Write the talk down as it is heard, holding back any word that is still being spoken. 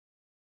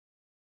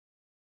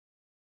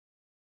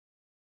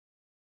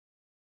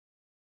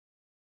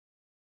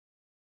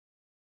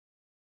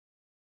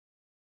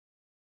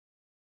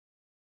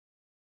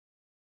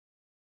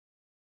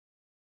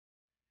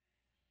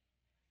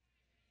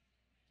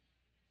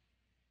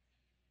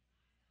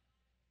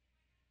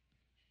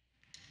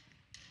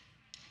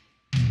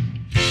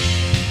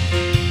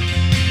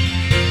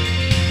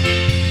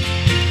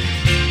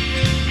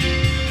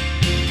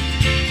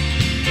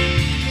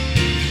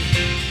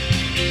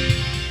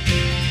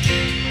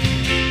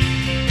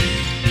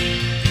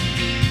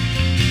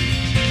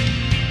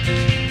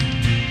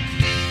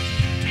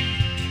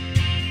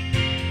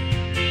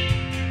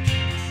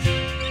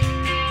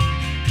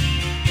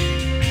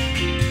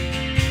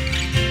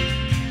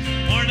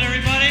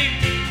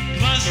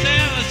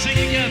Sing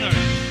together.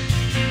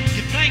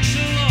 Give thanks to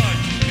the Lord.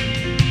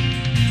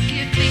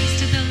 Give thanks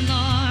to the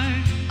Lord,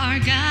 our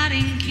God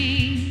and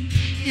King.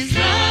 His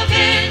love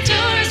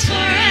endures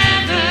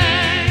forever.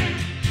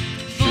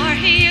 For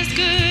He is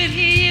good,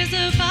 He is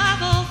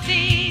above all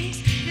things.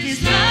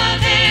 His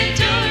love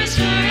endures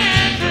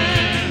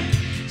forever.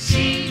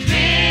 Sing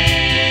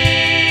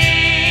praise,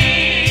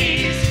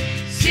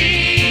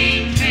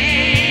 sing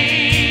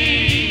praise,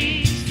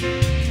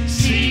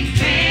 sing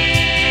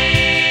praise,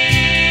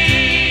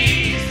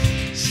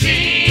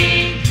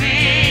 sing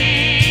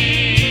praise.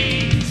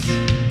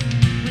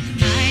 With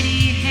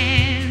mighty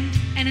hand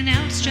and an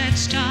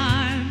outstretched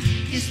arm,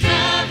 His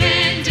love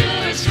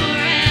endures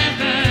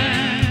forever.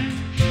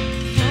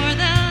 For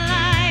the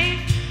life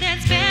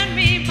that's been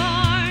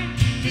reborn,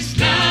 His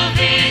love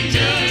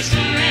endures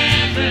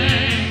forever.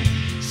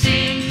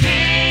 Sing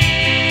praise,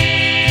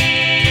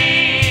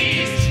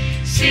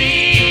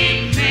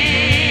 sing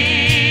praise,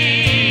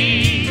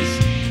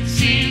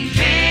 sing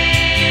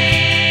praise,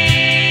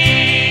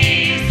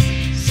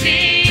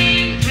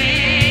 sing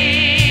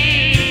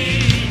praise.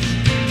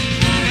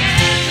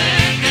 Forever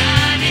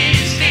God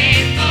is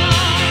faithful,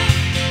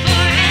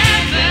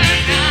 forever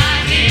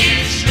God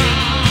is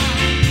strong,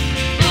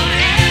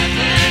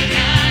 forever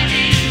God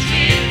is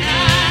with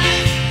us,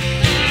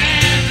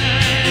 forever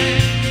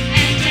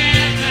and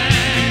ever.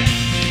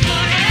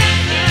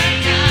 Forever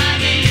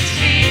God is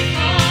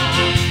faithful,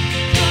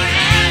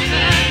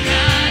 forever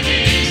God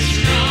is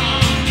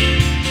strong,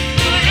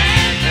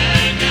 forever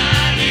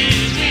God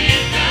is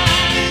with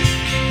us,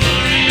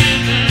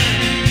 forever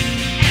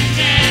and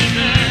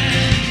ever,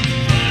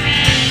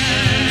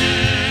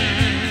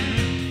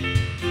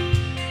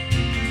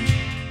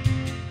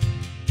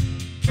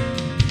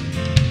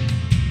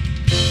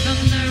 From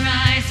the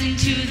rising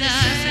to the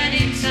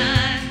setting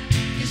sun,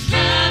 His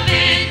love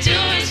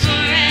endures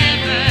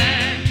forever.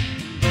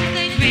 By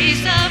the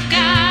grace of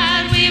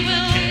God we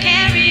will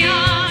carry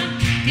on.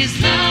 His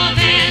love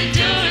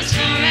endures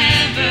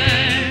forever.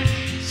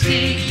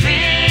 Sing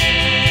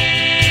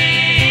praise,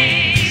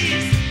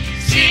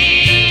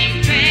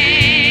 sing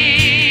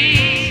praise,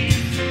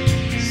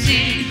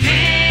 sing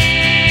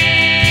praise,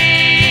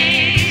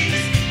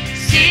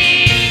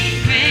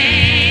 sing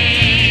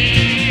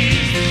praise.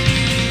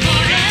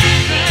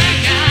 Forever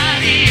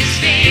God is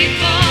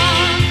faithful,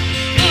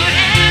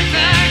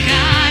 forever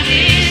God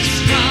is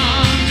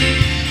strong,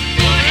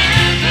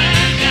 forever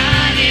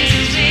God is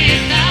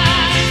with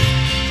us,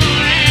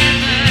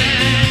 forever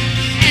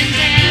and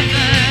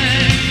ever.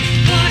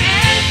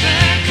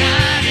 Forever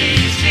God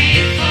is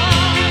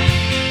faithful,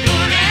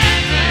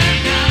 forever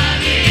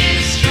God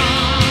is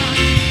strong,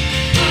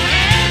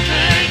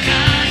 forever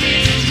God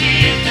is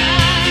with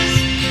us,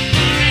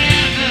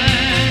 forever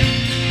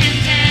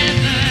and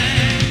ever,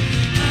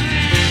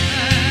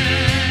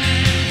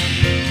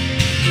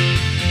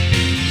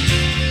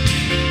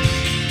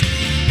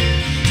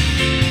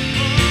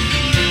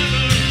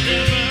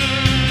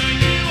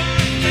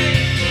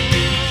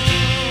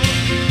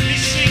 We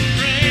sing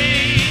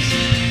praise.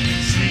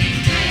 Sing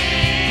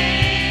praise,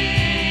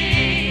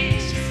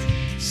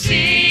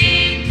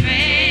 sing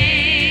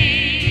praise,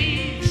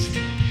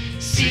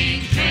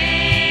 sing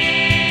praise,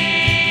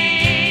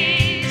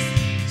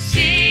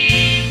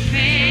 sing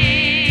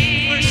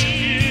praise. Worship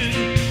you.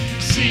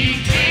 Sing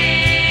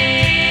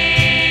praise,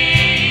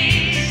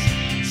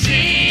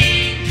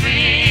 sing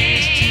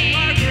praise,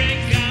 Our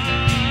great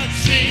God.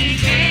 sing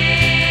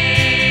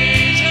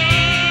praise, Oh,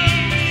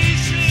 we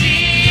sing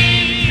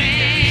sing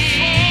praise.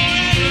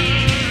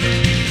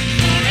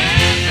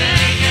 Forever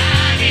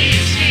God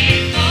is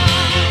faithful,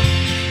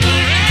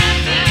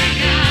 forever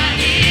God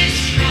is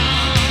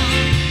strong,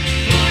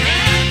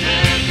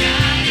 forever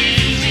God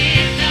is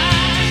with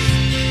us,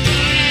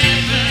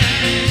 forever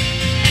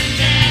and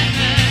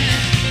ever.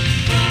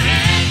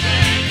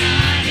 Forever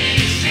God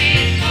is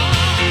faithful,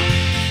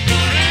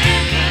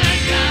 forever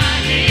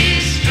God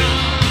is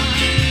strong,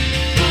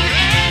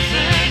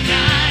 forever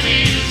God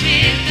is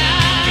with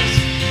us,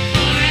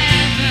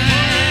 forever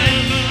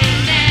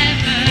and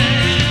ever,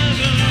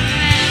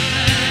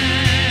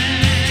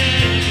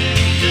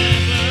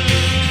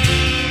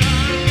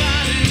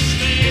 God is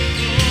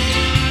faithful.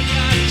 Our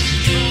God is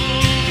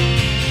strong.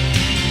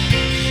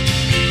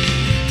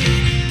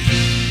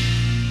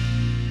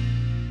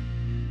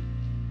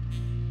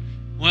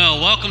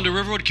 Well, welcome to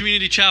Riverwood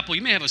Community Chapel.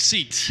 You may have a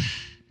seat.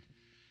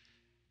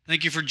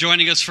 Thank you for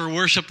joining us for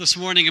worship this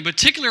morning. In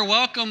particular,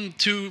 welcome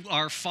to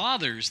our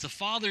fathers, the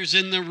fathers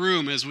in the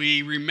room, as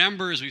we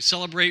remember, as we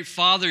celebrate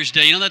Father's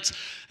Day. You know,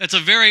 that's a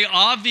very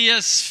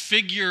obvious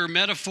figure,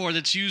 metaphor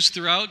that's used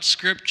throughout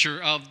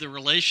Scripture of the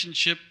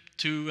relationship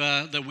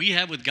that we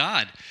have with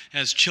God.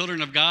 As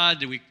children of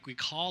God, we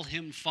call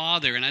Him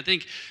Father. And I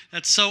think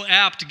that's so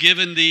apt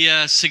given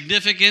the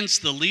significance,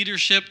 the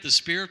leadership, the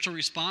spiritual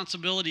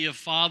responsibility of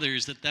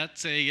fathers,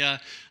 that's a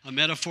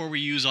metaphor we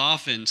use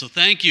often. So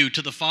thank you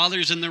to the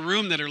fathers in the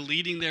room that are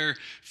leading their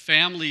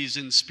families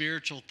in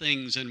spiritual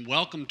things. And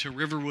welcome to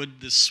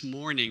Riverwood this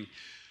morning.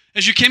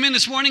 As you came in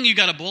this morning, you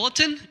got a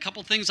bulletin. A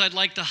couple things I'd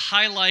like to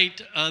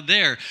highlight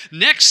there.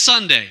 Next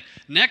Sunday,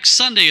 Next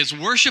Sunday is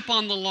Worship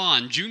on the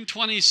Lawn, June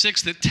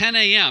 26th at 10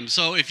 a.m.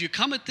 So if you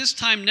come at this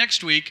time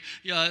next week,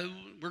 we're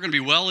going to be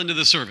well into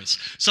the service.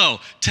 So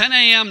 10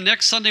 a.m.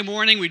 next Sunday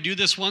morning, we do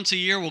this once a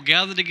year. We'll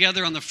gather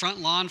together on the front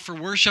lawn for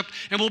worship,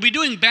 and we'll be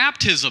doing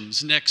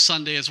baptisms next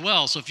Sunday as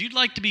well. So if you'd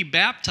like to be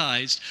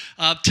baptized,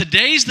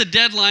 today's the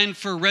deadline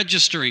for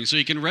registering. So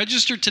you can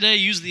register today,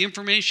 use the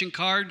information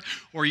card,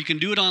 or you can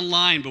do it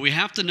online, but we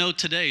have to know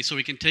today so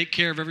we can take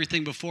care of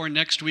everything before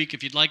next week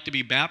if you'd like to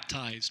be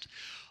baptized.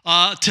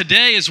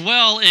 Today as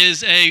well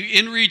is a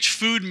InReach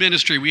food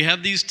ministry. We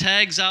have these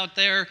tags out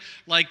there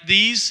like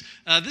these.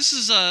 This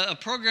is a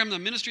program, the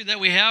ministry that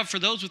we have for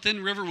those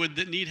within Riverwood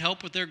that need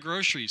help with their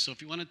groceries. So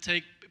if you want to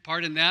take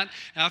part in that,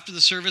 after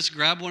the service,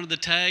 grab one of the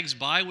tags,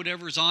 buy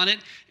whatever's on it,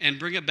 and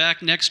bring it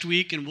back next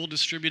week, and we'll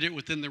distribute it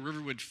within the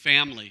Riverwood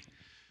family.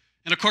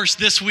 And of course,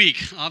 this week,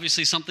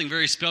 obviously something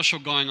very special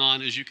going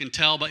on, as you can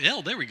tell by,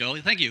 oh, there we go,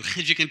 thank you.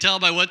 As you can tell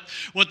by what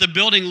the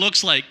building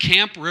looks like,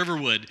 Camp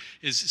Riverwood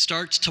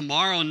starts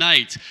tomorrow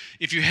night.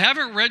 If you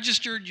haven't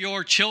registered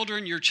your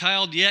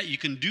child yet, you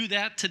can do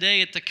that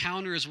today at the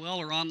counter as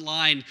well or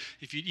online,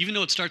 even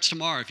though it starts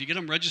tomorrow. If you get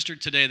them registered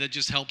today, that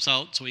just helps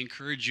out, so we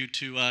encourage you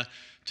to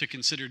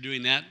consider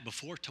doing that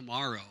before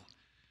tomorrow.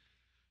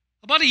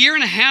 About a year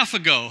and a half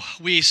ago,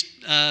 we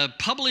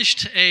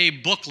published a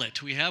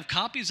booklet. We have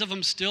copies of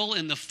them still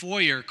in the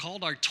foyer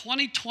called our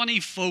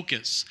 2020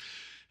 Focus.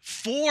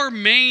 4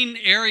 main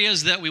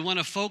areas that we want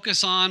to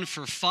focus on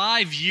for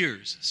 5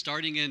 years,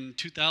 starting in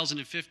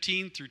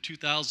 2015 through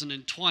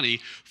 2020,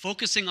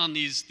 focusing on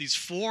these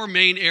 4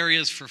 main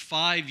areas for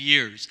 5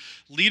 years.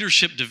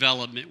 Leadership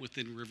development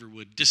within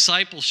Riverwood,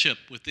 discipleship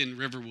within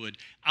Riverwood,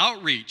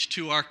 outreach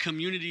to our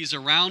communities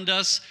around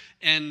us,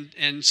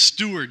 and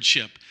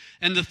stewardship.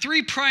 And the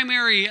 3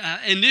 primary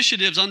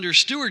initiatives under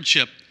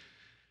stewardship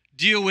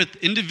deal with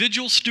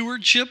individual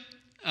stewardship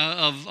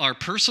of our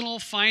personal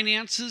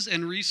finances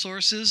and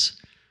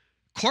resources,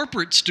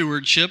 corporate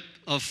stewardship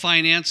of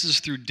finances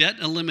through debt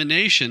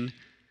elimination,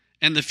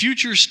 and the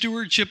future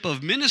stewardship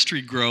of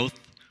ministry growth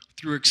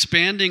through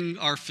expanding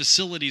our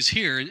facilities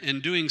here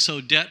and doing so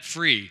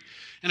debt-free.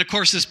 And of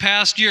course, this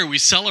past year, we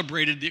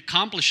celebrated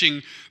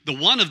accomplishing the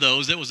one of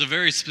those that was a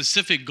very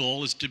specific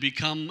goal, is to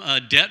become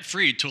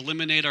debt-free, to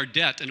eliminate our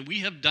debt, and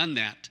we have done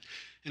that.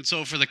 And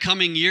so for the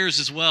coming years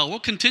as well, we'll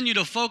continue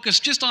to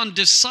focus just on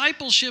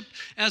discipleship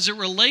as it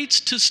relates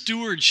to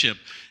stewardship.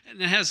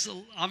 And it has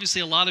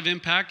obviously a lot of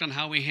impact on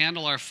how we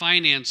handle our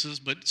finances,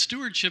 but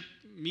stewardship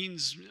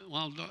means,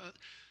 well,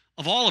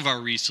 of all of our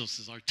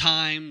resources, our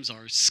times,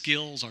 our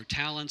skills, our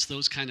talents,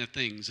 those kind of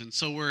things. And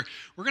so we're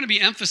going to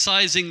be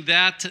emphasizing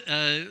that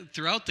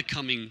throughout the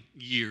coming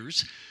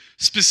years.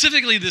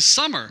 Specifically this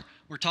summer,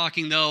 we're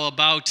talking, though,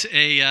 about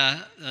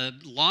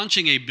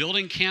launching a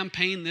building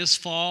campaign this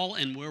fall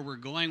and where we're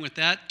going with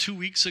that. 2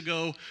 weeks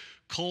ago,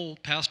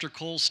 Pastor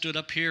Cole stood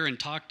up here and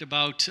talked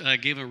about,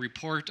 gave a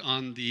report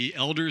on the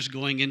elders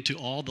going into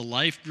all the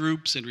life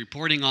groups and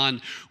reporting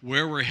on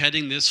where we're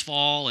heading this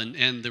fall,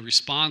 and the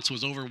response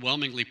was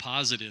overwhelmingly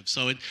positive.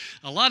 So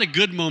a lot of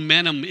good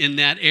momentum in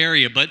that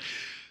area, but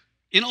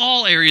in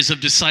all areas of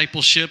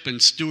discipleship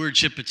and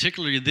stewardship,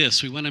 particularly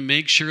this, we want to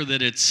make sure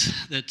that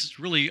it's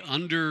really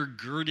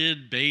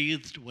undergirded,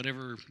 bathed,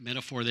 whatever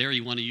metaphor there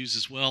you want to use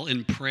as well,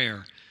 in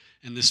prayer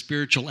and the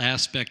spiritual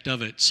aspect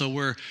of it. So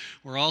we're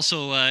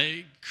also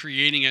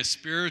creating a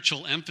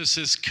spiritual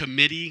emphasis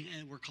committee,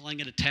 and we're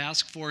calling it a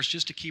task force,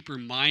 just to keep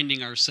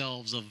reminding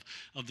ourselves of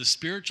the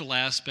spiritual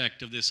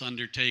aspect of this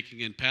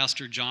undertaking. And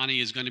Pastor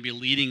Johnny is going to be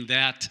leading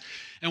that.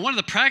 And one of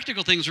the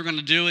practical things we're going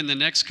to do in the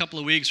next couple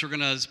of weeks, we're going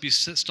to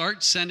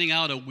start sending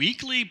out a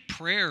weekly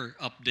prayer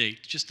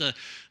update, just a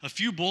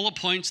few bullet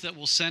points that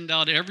we'll send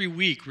out every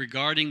week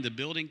regarding the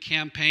building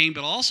campaign,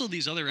 but also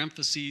these other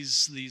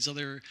emphases, these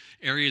other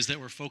areas that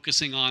we're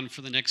focusing on for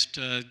the next,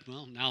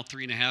 now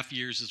 3.5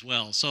 years as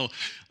well. So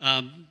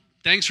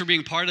thanks for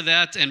being part of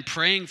that and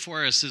praying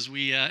for us as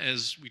we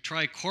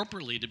try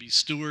corporately to be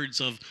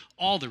stewards of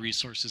all the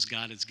resources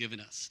God has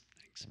given us.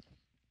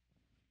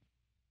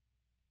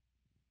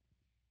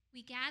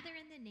 We gather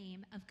in the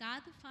name of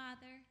God the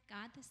Father,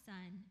 God the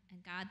Son,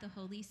 and God the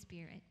Holy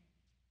Spirit.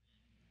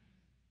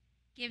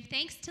 Give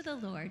thanks to the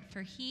Lord,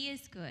 for he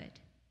is good.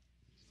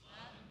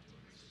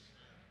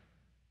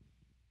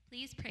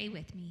 Please pray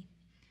with me.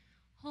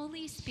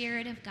 Holy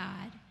Spirit of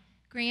God,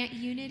 grant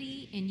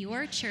unity in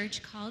your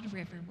church called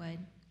Riverwood,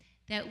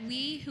 that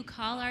we who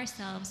call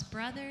ourselves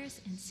brothers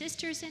and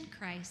sisters in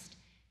Christ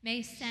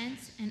may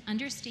sense and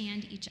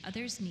understand each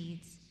other's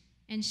needs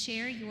and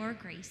share your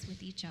grace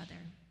with each other.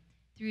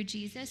 Through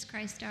Jesus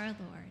Christ our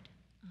Lord.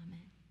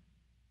 Amen.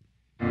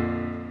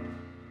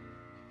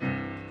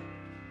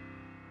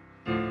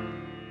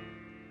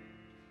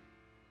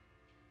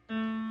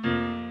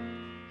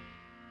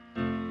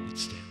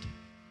 Let's stand.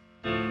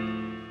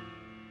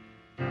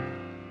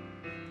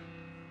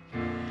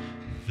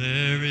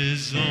 There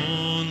is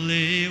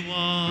only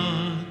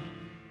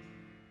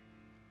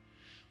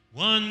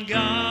one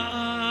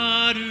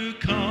God who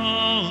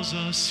calls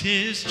us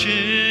his children.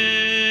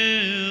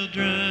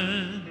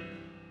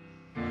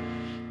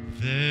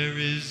 there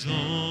is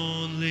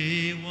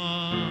only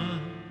one.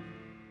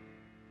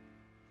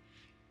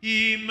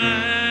 Emmanuel,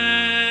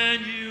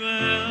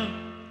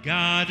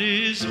 God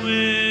is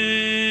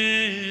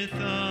with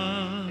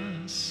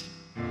us.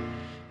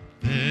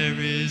 There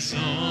is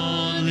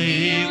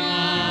only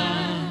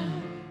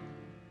one,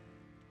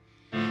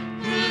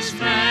 whose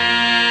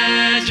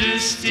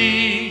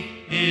majesty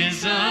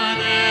is unending.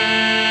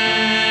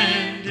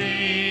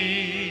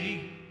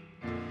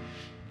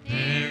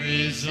 There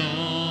is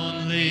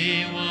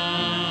only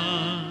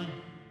one,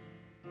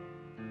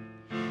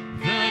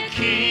 the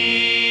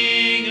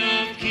King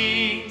of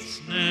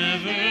Kings,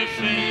 never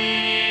failing.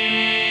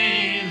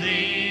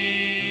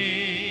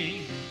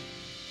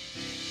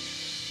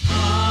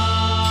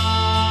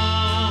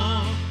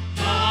 All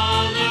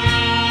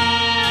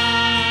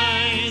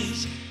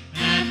arise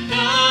at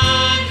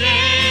the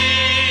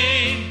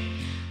name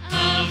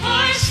of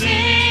our Savior,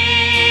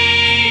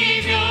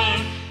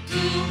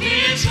 who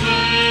is worthy.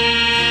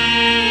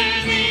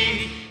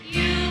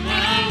 You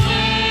are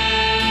worthy.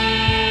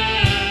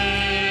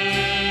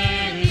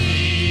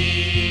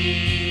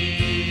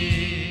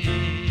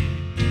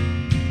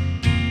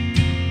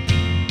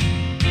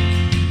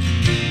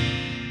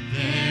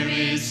 There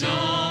is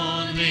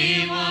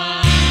only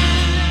one.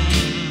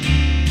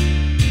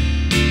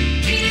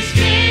 He's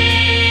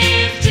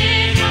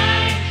lifted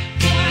high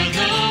for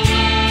the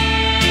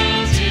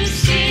world to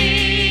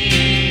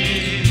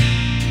see.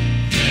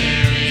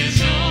 There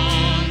is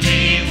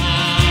only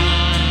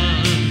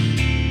one.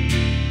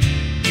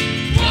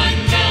 One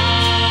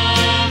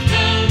love,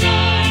 the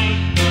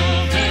Lord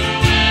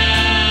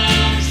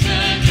overwhelms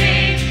the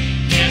grave.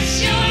 Yes,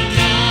 your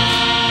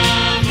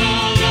love, O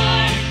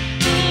Lord,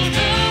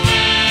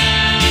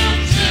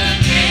 overwhelms the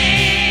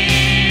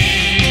grave.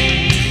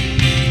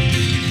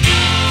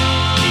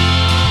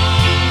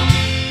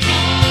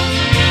 All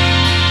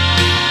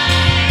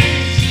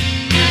arise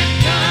at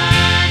the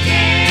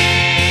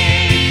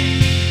name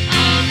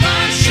of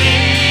our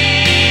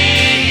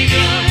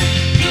Savior,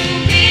 who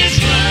is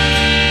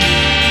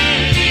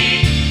worthy.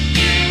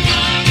 You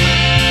are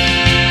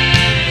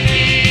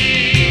worthy.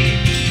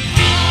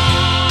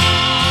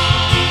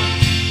 All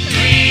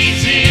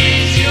praise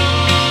is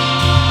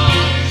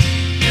yours,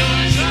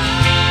 yours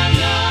alone.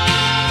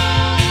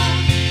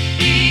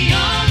 The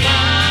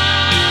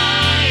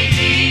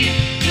Almighty,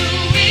 who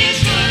is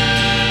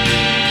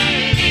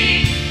worthy.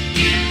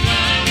 You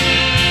are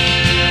worthy.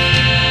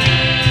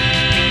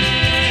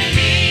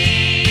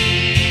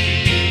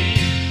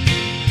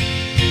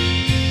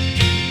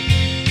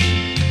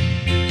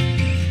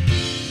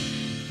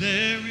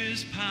 There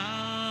is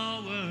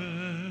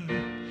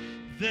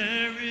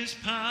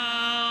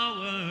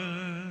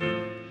power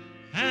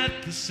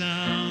at the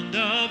sound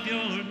of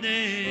your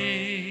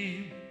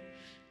name,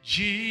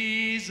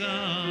 Jesus.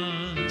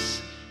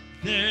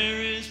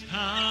 There is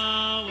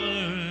power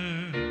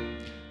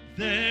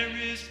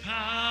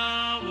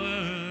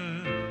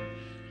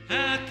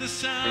at the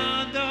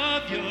sound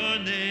of your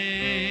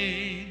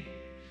name,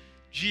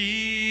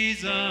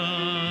 Jesus.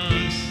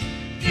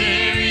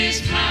 There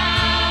is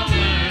power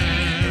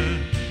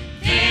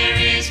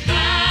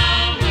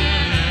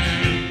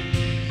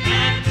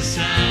at the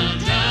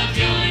sound of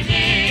your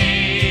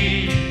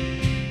name,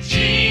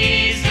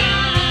 Jesus.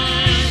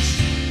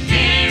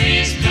 There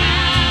is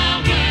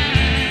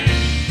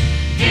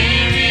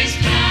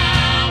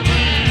power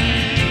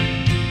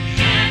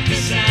at the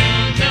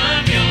sound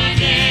of your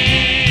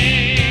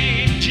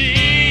name,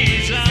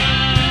 Jesus.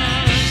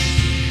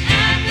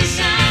 At the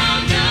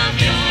sound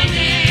of your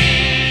name.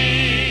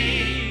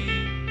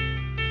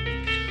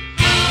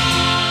 All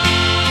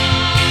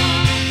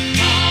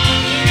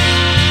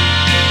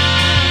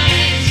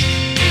arise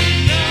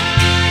in the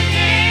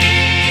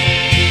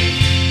name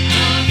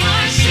of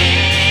our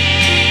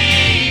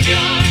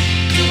Savior,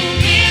 who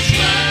is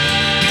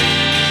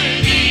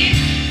worthy.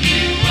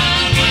 You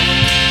are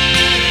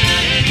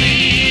worthy.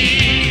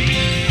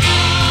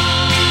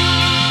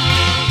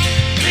 All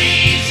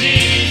praise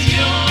is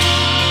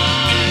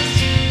yours,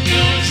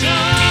 yours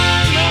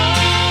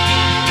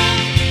alone.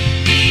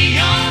 The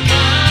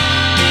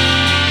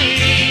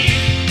Almighty,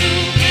 who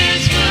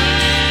is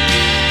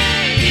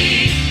worthy.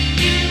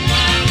 You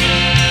are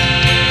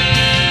worthy.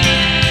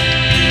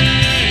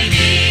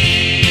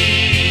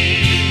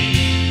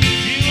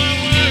 You are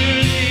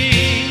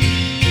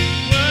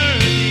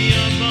worthy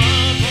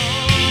above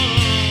all.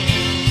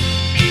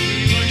 We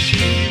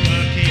worship you,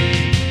 our King.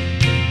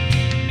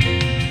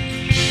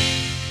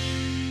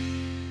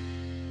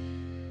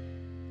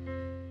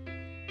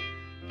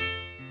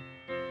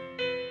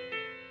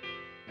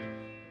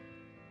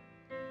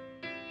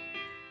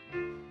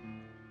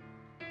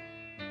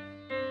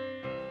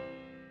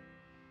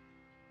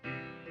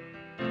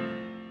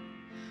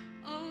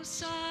 O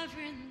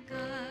sovereign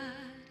God,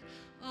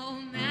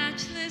 O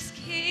matchless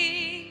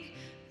King,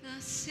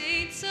 the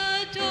saints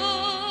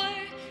adore,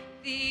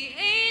 the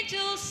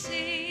angels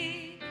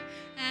sing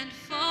and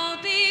fall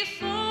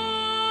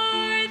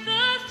before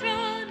the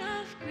throne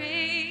of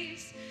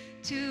grace.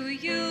 To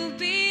you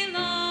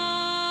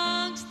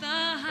belongs the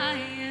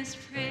highest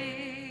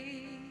praise.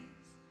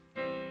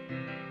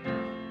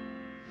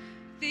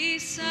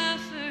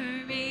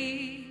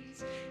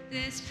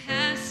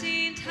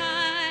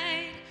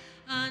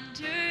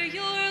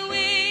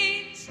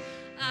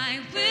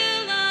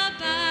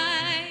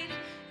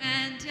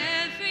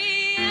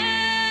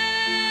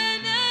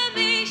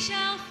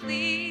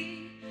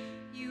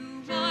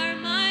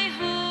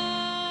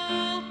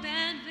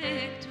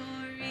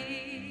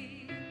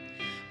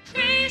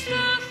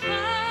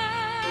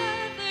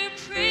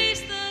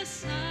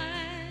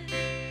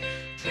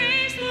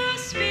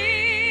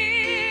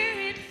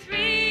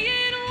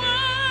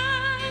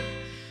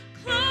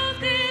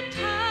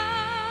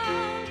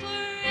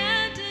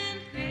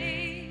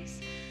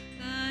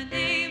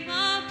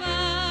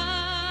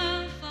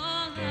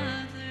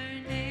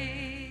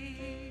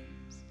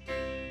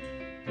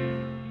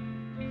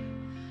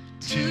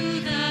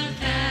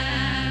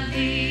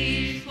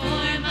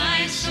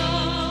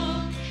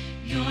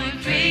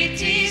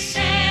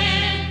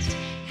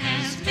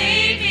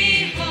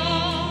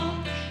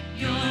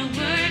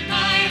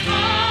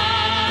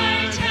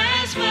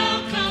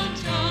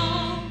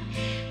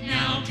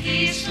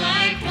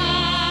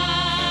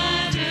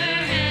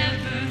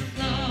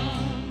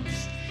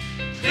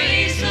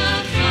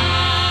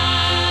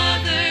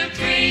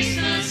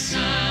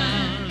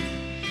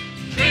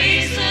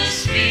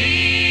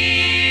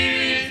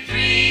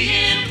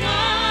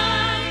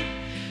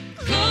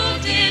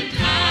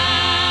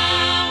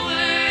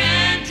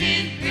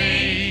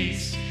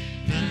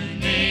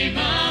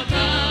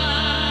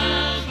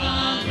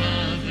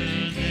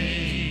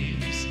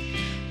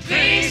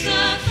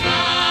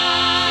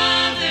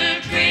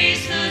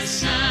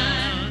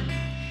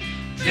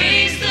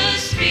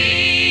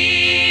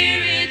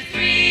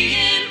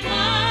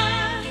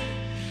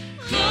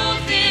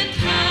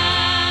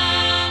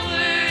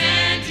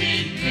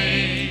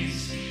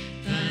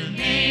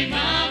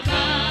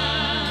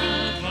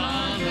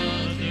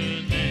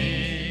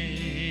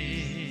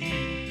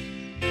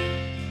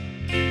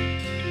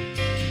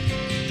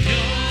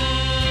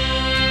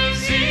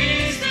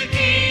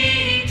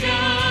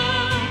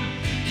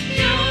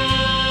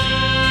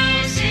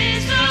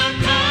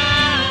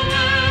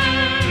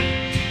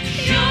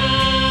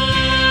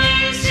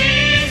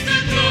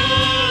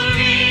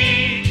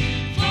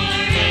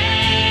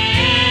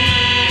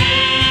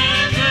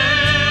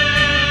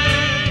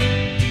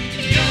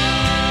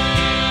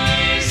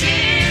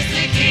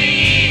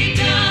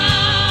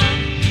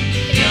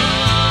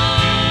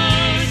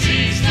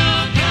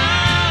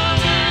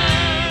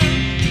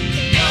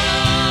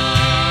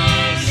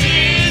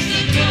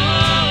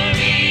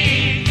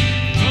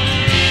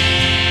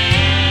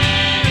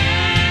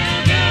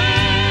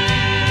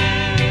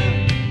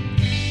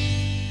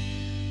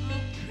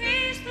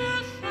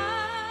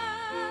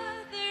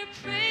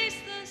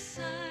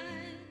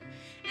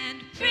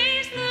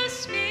 praise the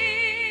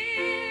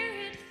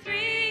Spirit,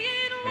 three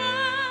in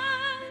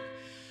one,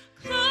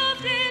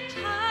 clothed in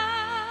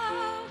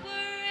power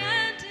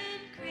and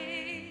in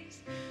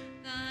grace,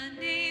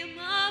 the name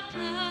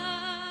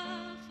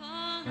above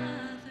all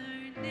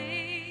other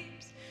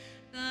names,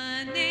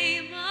 the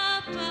name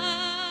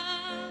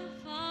above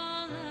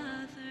all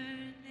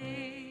other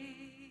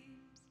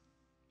names.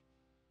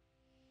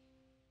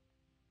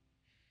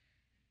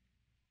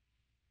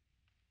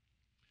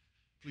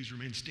 Please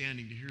remain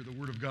standing to hear the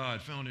word of God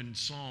found in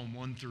Psalm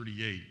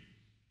 138.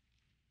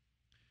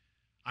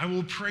 I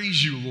will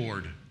praise you,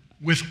 Lord,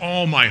 with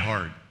all my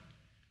heart.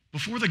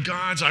 Before the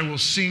gods, I will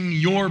sing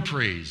your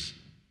praise.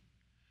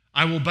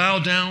 I will bow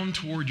down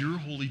toward your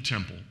holy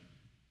temple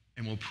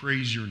and will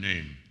praise your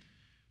name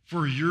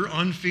for your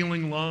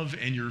unfailing love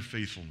and your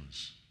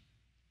faithfulness.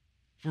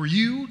 For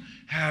you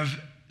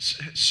have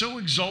so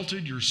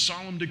exalted your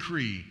solemn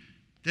decree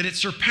that it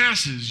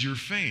surpasses your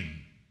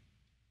fame.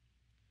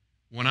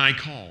 When I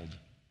called,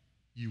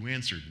 you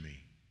answered me.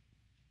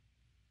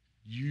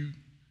 You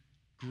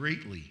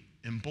greatly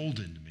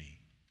emboldened me.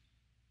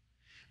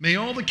 May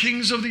all the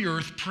kings of the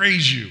earth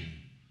praise you,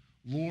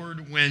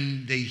 Lord,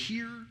 when they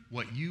hear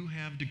what you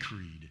have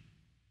decreed.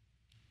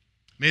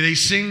 May they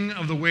sing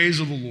of the ways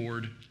of the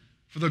Lord,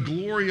 for the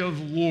glory of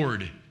the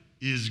Lord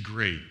is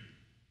great.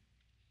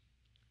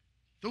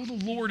 Though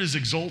the Lord is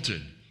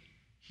exalted,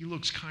 he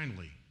looks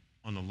kindly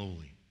on the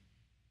lowly.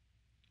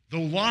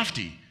 Though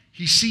lofty,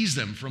 he sees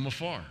them from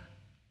afar.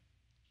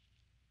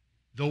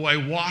 Though I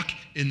walk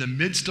in the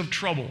midst of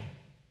trouble,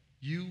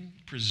 you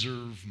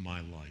preserve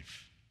my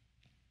life.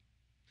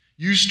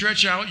 You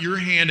stretch out your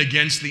hand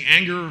against the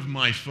anger of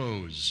my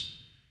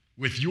foes.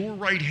 With your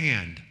right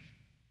hand,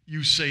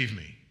 you save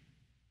me.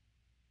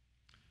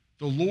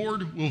 The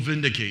Lord will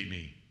vindicate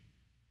me.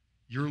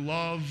 Your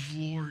love,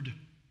 Lord,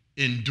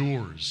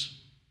 endures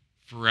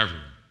forever.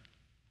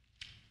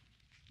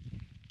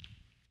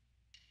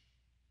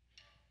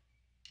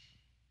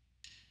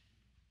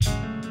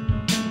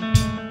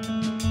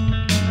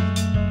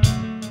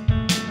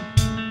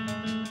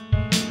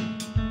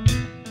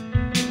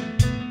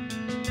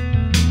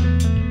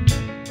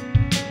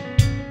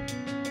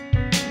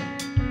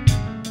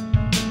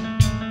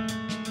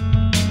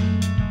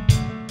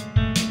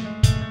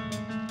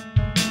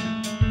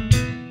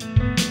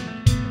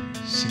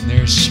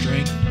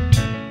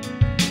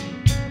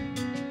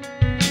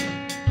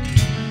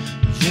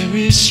 There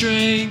is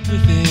strength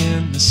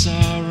within the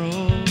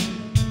sorrow.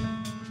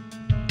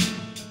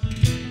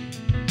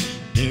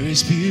 There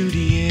is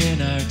beauty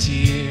in our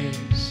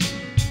tears.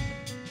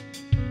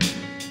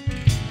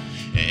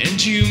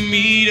 And you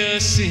meet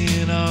us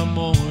in our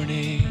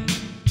mourning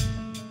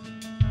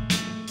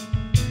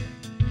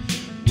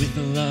with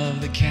a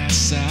love that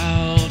casts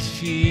out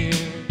fear.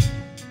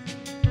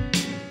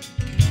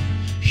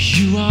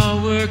 You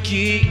are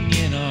working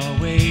in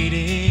our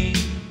waiting,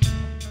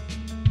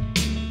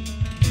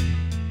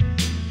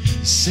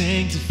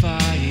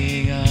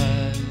 sanctifying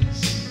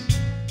us.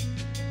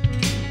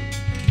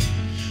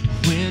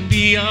 When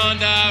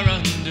beyond our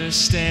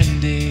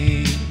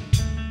understanding,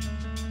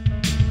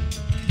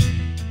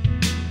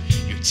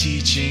 you're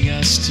teaching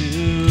us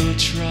to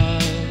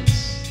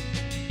trust.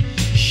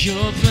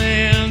 Your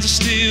plans are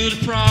still to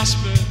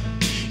prosper.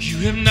 You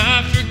have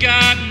not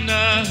forgotten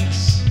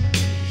us.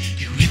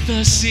 You're with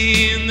us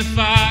in the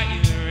fire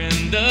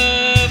and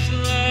the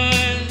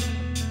flood.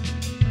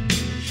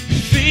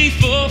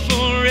 Faithful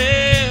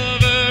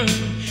forever,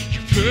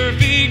 you're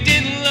perfect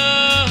in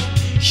love.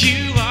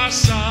 You are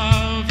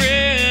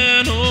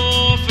sovereign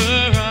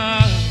over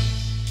us.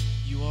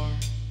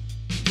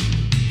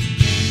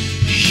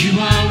 You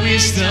are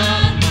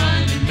wisdom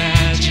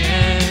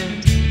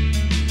unimagined.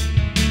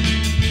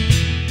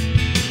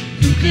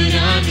 Who could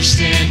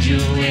understand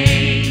your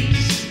ways?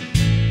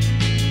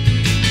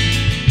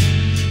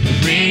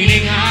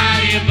 Reigning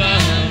high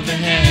above the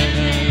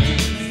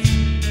heavens,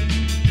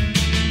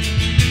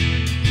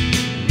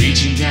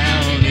 reaching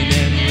down in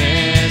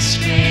endless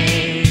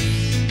grace.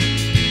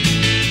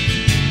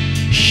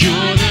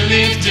 You're the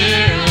lifter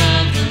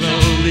of the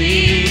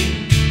lowly,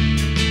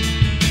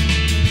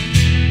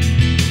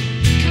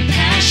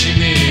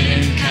 compassionate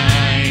and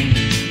kind.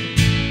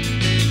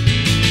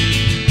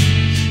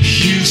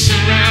 You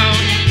surround,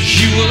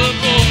 you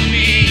uphold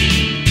me,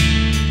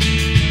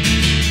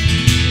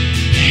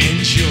 and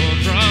your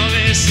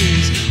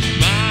promises are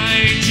my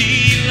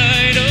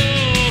delight.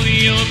 Oh,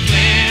 your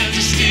plans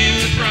are still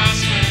to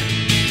prosper.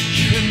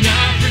 You have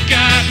not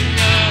forgotten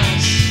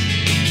us.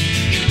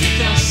 You're with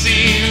us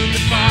in the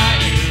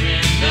fire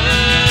and the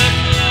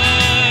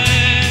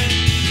flood.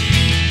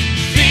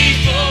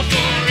 Faithful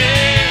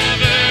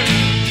forever,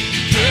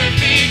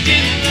 perfect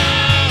in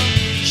love.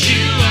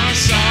 You are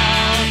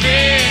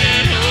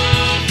sovereign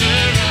over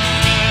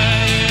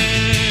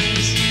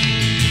us.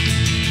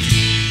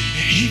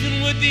 Even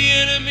what the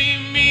enemy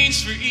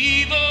means for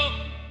evil,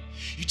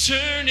 you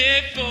turn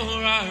it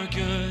for our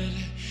good.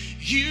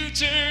 You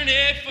turn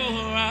it for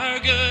our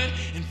good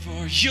and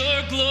for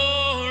your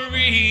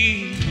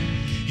glory.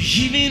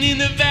 Even in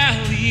the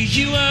valley,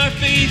 you are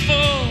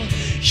faithful.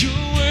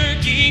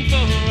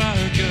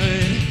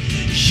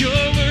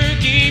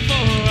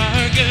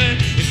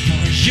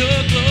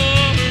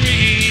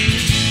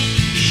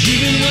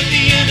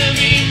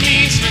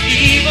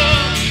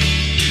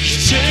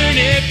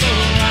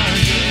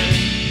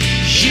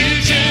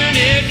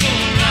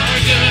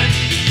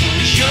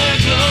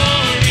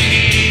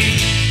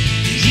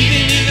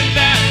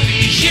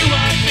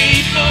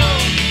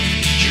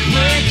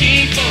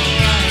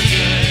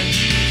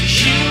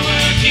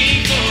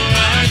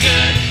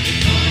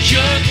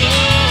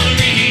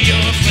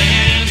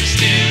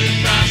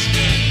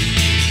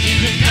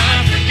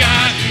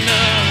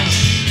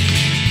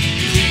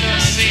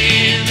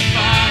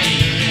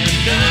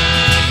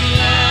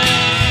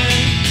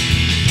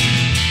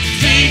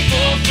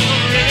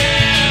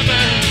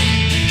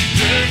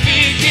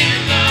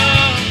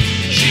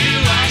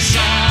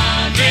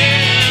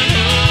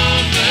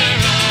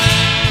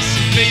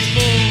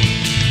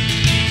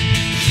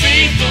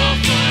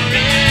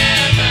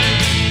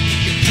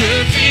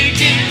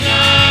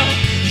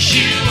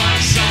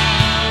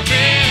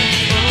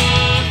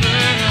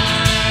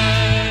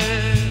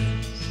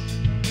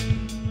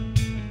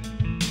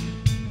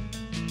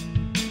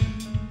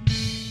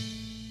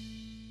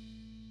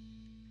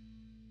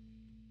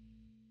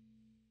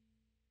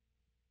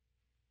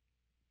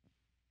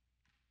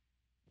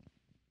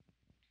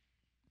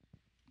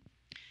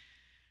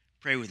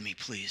 Pray with me,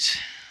 please.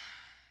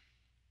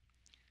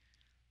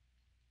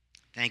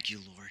 Thank you,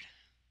 Lord.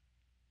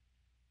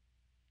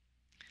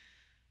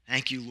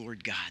 Thank you,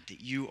 Lord God,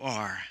 that you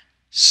are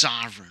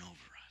sovereign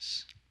over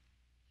us,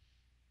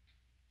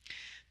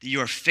 that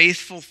you are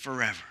faithful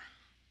forever,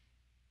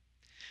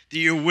 that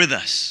you're with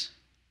us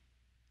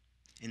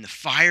in the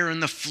fire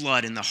and the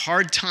flood, in the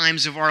hard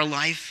times of our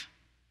life.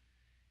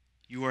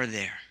 You are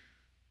there.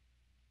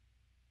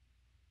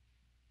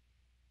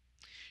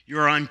 You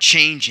are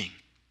unchanging,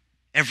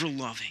 ever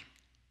loving,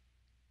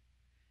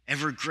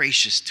 ever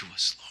gracious to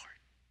us, Lord.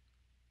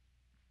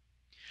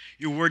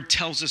 Your word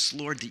tells us,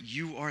 Lord, that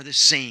you are the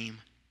same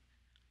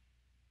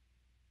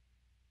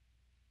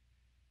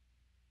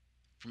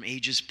from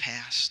ages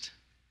past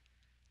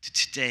to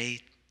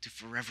today to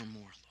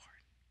forevermore, Lord.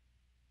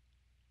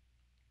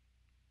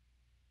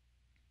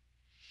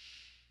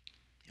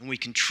 And we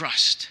can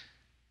trust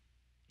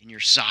in your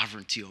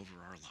sovereignty over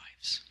our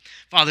lives.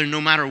 Father, no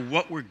matter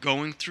what we're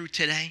going through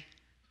today,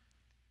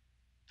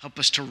 help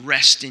us to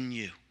rest in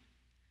you.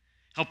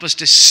 Help us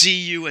to see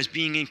you as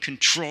being in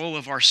control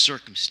of our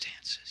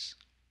circumstances.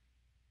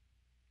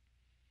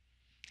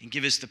 And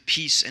give us the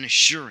peace and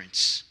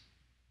assurance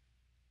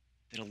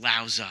that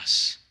allows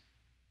us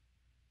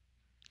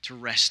to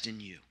rest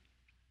in you.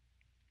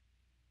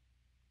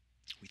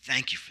 We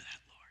thank you for that,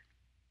 Lord.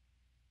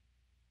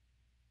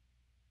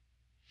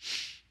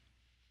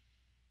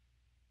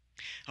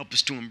 Help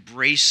us to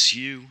embrace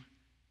you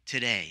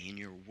today in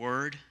your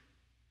word.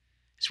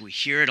 As we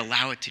hear it,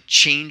 allow it to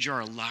change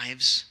our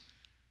lives.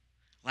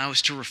 Allow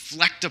us to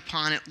reflect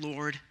upon it,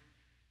 Lord.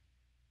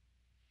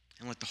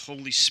 And let the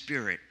Holy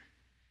Spirit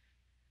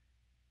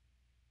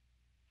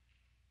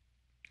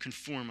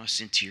conform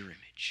us into your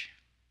image.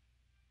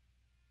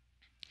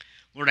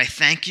 Lord, I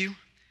thank you.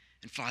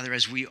 And Father,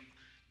 as we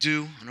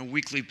do on a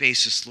weekly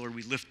basis, Lord,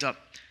 we lift up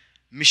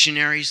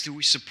missionaries that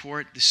we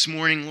support. This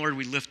morning, Lord,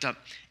 we lift up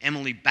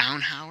Emily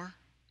Baunhauer.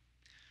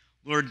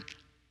 Lord,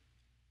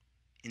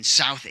 in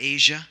South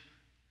Asia,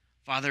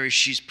 Father, as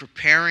she's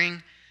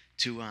preparing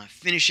to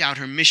finish out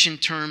her mission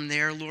term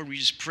there, Lord, we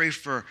just pray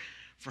for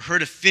her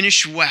to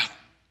finish well,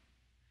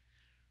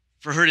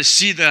 for her to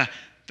see the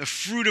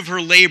fruit of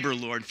her labor,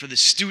 Lord, for the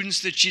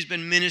students that she's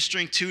been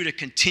ministering to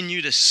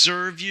continue to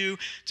serve you,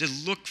 to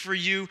look for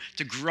you,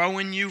 to grow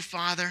in you,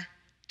 Father,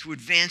 to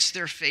advance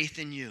their faith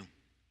in you.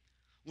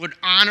 Lord,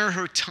 honor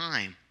her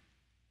time.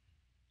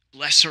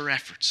 Bless her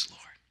efforts,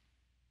 Lord.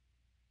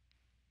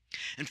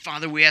 And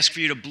Father, we ask for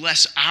you to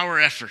bless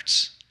our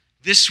efforts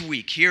this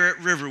week here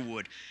at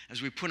Riverwood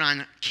as we put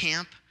on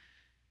camp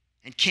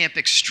and Camp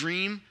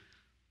Extreme.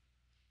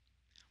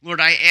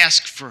 Lord, I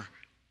ask for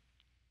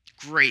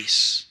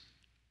grace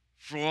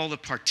for all the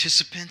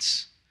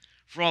participants,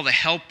 for all the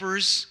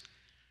helpers,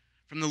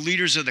 from the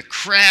leaders of the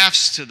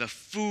crafts to the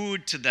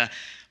food to the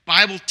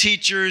Bible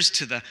teachers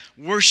to the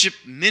worship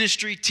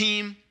ministry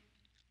team.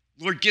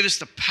 Lord, give us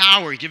the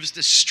power, give us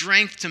the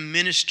strength to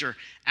minister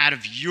out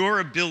of your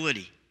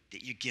ability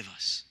that you give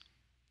us.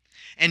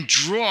 And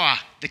draw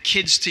the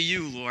kids to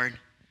you, Lord.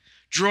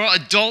 Draw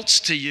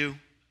adults to you.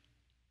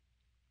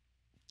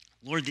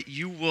 Lord, that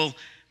you will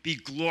be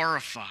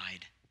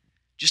glorified.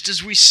 Just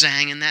as we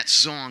sang in that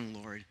song,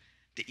 Lord,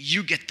 that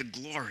you get the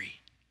glory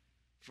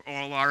for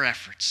all our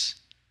efforts.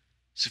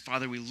 So,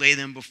 Father, we lay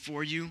them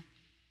before you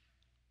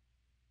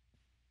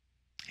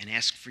and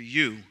ask for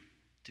you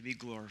to be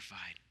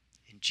glorified.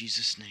 In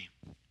Jesus'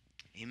 name,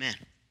 amen.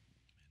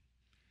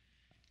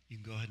 You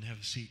can go ahead and have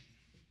a seat.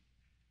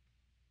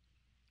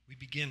 We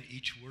begin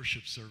each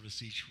worship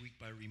service each week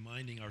by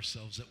reminding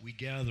ourselves that we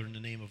gather in the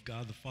name of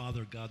God the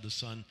Father, God the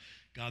Son,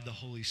 God the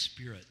Holy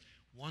Spirit.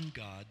 One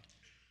God,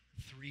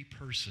 three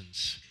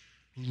persons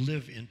who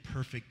live in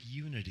perfect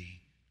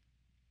unity.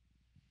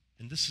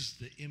 And this is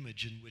the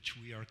image in which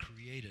we are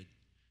created.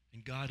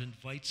 And God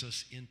invites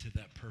us into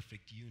that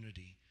perfect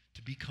unity,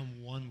 to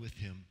become one with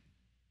him.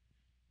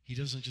 He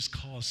doesn't just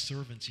call us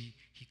servants,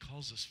 he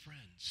calls us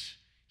friends.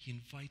 He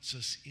invites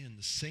us in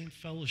the same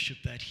fellowship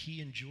that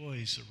he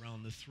enjoys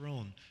around the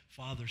throne.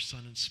 Father,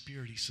 Son, and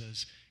Spirit, he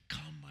says,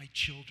 come, my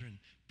children,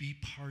 be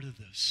part of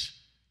this.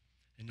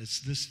 And it's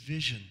this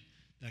vision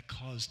that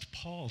caused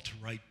Paul to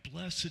write,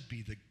 blessed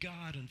be the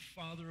God and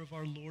Father of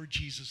our Lord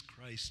Jesus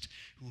Christ,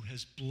 who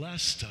has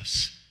blessed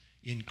us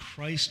in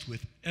Christ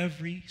with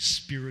every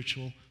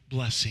spiritual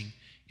blessing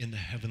in the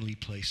heavenly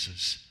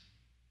places.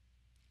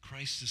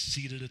 Christ is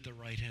seated at the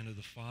right hand of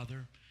the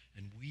Father,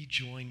 and we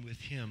join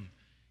with him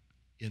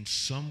in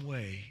some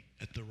way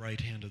at the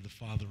right hand of the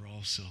Father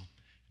also.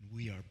 And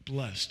we are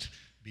blessed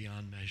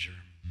beyond measure.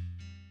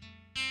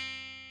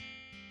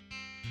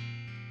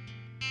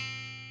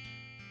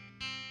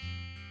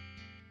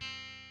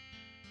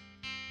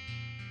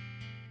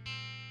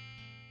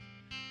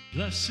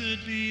 Blessed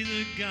be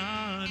the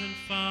God and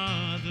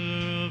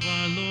Father of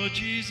our Lord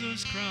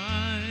Jesus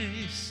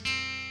Christ.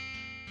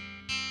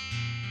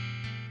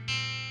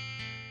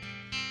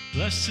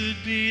 Blessed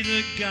be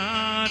the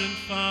God and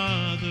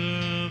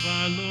Father of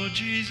our Lord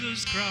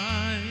Jesus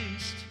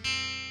Christ,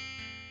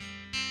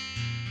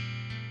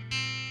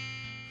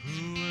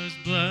 who has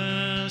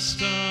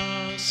blessed us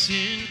us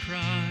in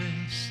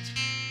Christ,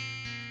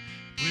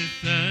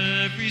 with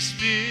every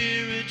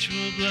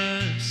spiritual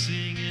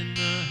blessing in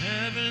the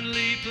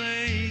heavenly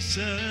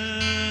places,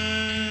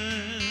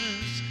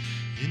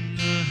 in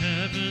the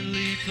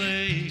heavenly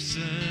places.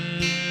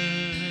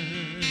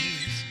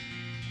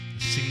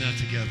 Let's sing that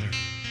together.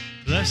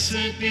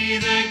 Blessed be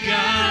the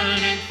God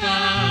and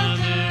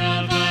Father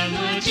of our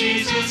Lord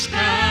Jesus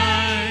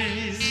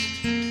Christ.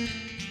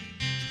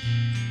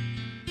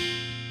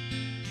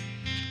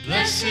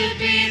 Blessed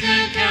be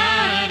the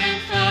God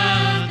and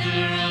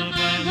Father of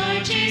our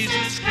Lord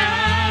Jesus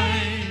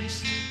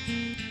Christ,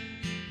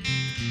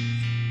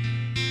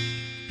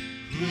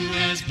 who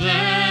has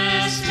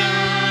blessed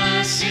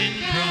us in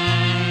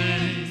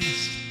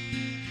Christ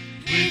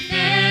with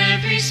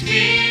every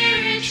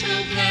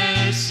spiritual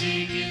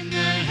blessing in the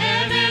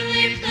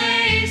heavenly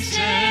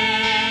places,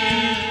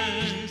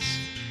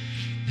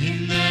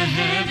 in the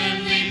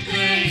heavenly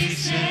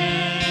places.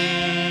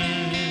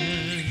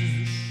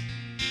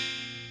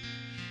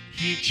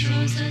 He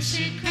chose us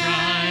in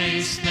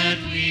Christ that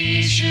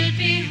we should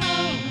be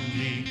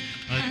holy,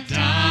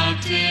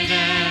 adopted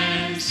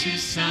as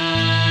His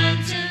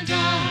sons and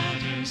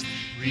daughters,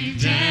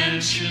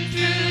 redemption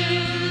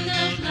through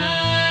the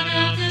blood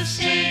of the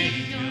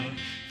Savior,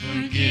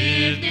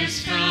 forgiveness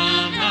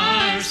from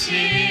our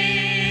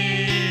sins,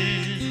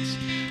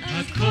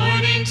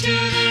 according to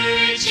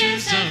the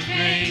riches of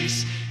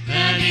grace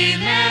that He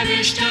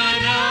lavished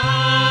on us.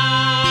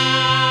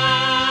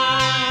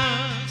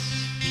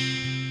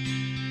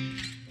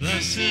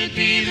 Blessed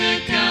be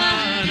the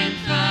God and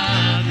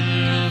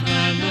Father of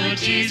our Lord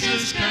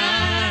Jesus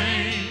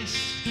Christ.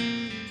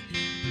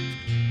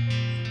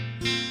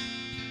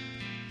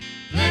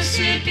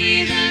 Blessed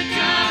be the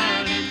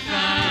God and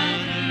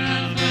Father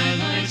of our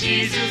Lord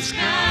Jesus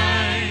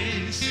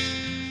Christ,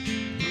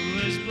 who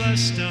has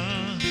blessed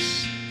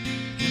us,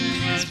 who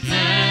has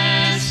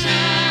blessed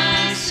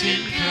us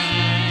in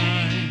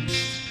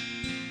Christ,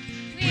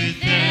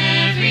 with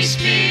every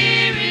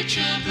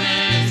spiritual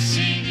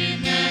blessing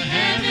in the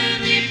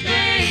heavenly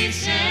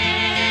places,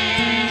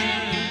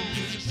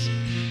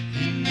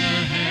 in the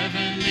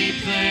heavenly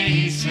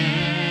places.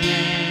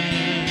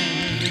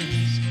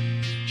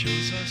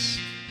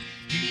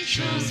 He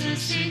chose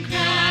us in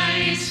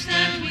Christ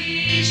that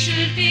we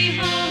should be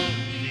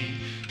holy,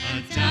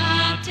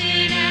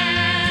 adopted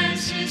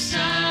as His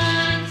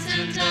sons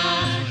and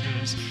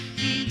daughters,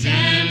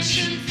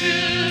 redemption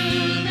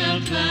through the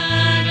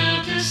blood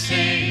of the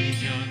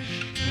Savior,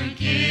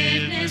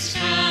 forgiveness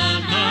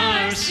from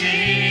our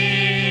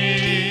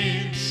sins,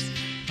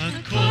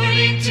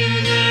 according to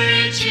the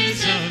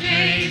riches of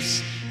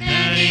grace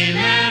that He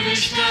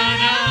lavished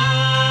on us.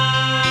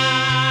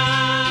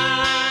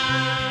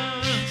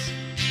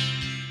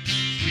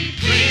 We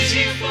praise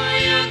You for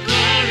Your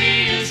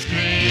glorious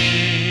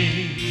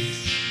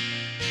grace.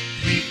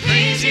 We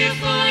praise You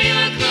for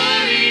Your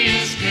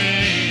glorious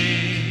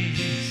grace.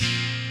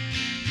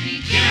 We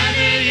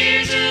gather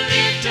here to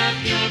lift up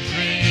Your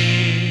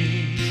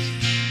praise.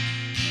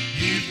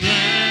 You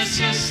bless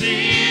us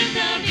in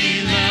the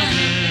beloved.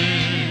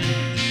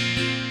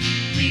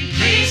 We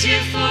praise You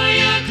for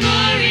Your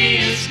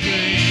glorious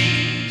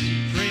grace.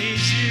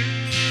 Praise You.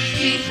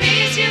 We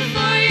praise You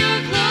for Your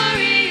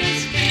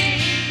glorious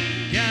grace.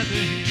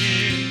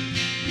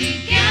 We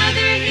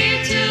gather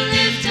here to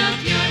lift up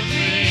Your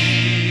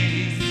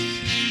praise.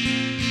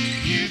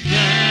 You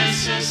bless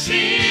us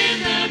in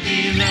the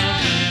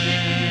beloved.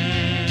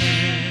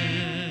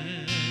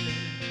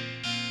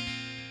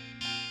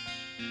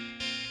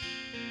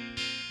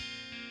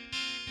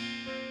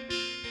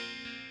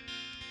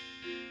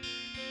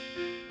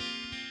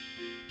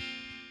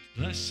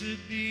 Blessed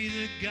be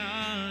the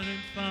God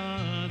and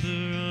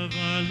Father of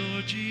our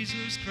Lord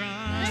Jesus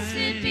Christ.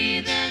 Blessed be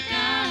the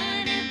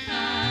God and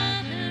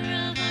Father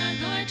of our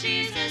Lord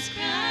Jesus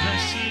Christ.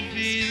 Blessed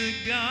be the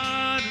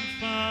God and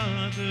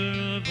Father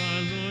of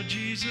our Lord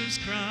Jesus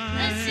Christ.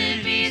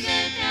 Blessed be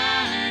the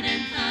God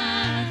and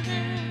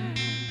Father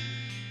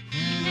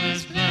who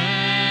has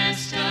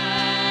blessed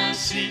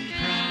us in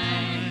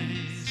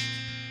Christ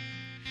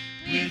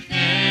with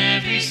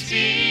every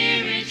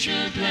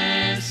spiritual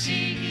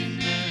blessing in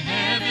the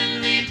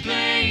heavenly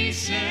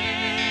places,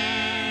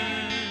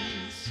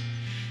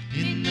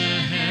 in the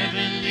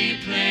heavenly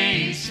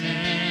places,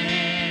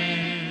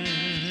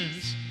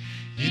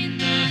 in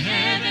the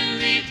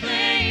heavenly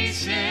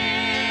places,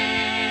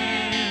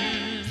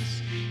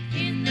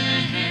 in the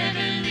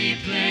heavenly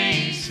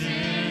places,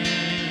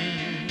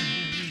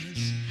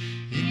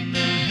 in the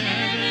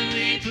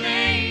heavenly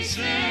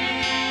places,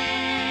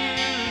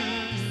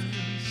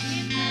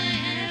 in the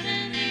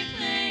heavenly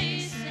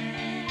places.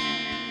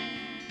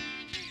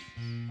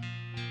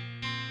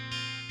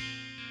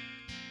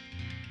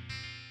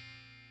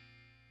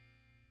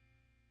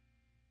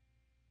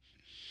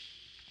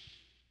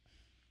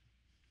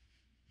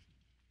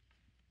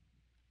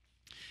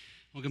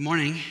 Well, good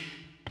morning.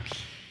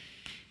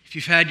 If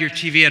you've had your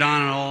TV on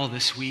at all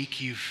this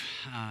week, you've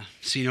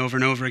seen over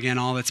and over again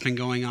all that's been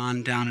going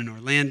on down in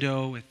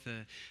Orlando with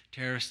the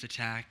terrorist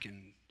attack.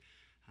 And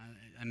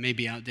may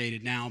be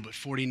outdated now, but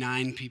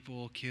 49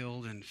 people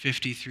killed and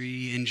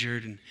 53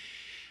 injured. And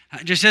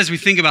just as we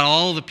think about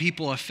all the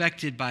people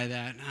affected by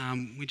that,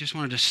 we just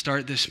wanted to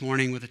start this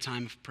morning with a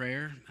time of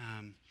prayer,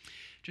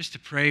 just to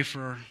pray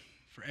for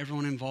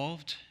everyone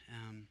involved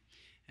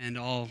and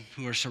all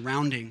who are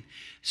surrounding.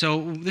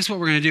 So this is what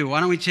we're going to do. Why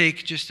don't we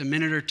take just a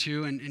minute or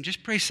two and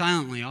just pray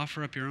silently,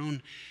 offer up your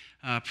own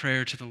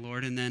prayer to the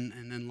Lord, and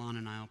then Lon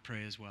and I will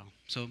pray as well.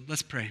 So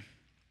let's pray.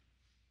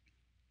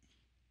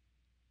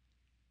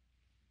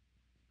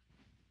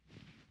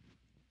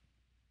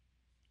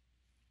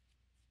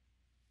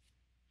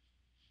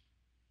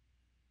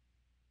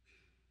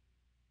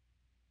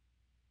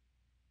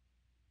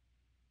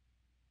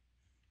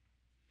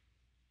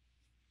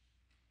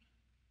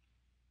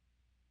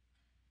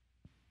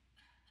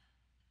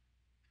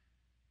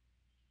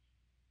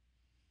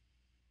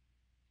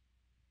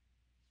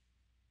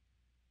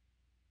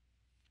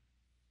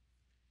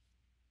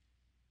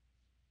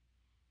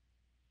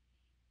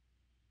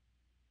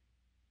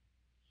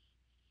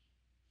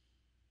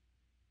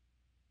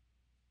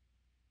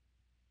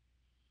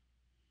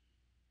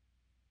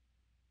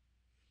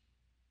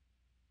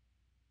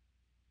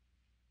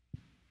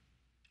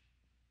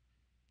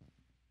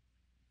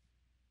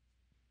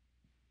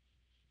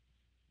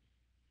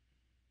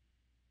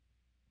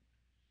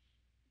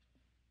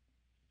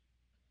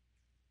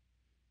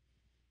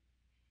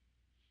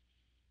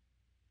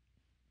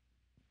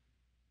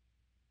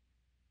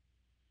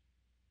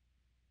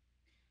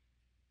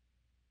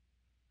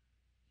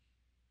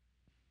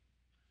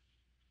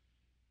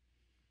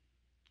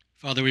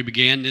 Father, we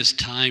began this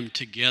time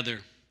together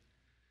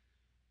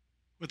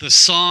with a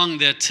song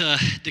that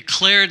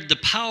declared the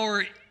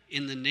power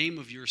in the name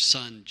of your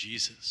Son,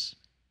 Jesus.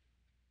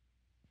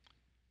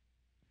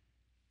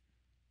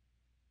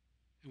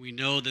 And we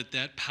know that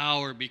that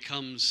power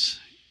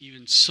becomes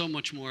even so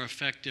much more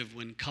effective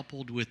when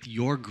coupled with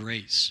your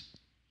grace.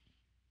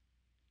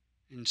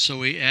 And so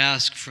we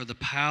ask for the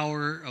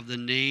power of the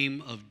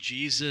name of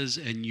Jesus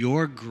and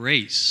your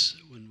grace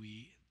when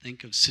we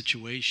think of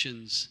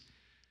situations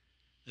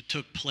that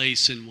took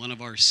place in one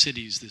of our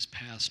cities this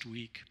past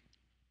week.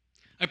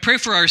 I pray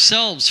for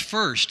ourselves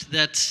first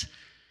that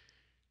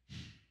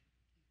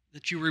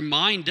you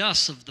remind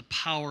us of the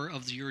power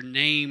of your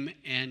name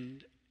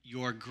and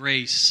your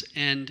grace,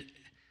 and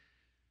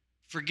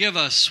forgive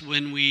us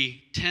when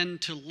we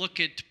tend to look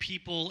at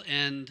people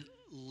and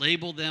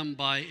label them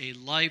by a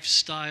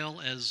lifestyle,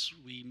 as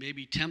we may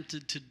be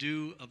tempted to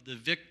do, of the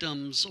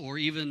victims, or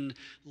even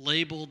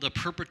label the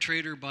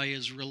perpetrator by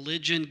his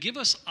religion. Give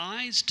us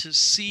eyes to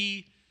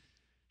see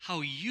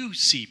how you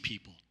see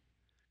people,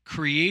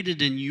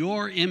 created in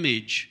your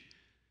image,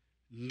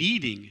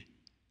 needing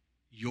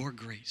your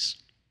grace.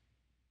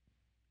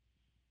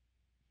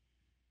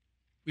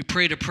 We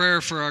prayed a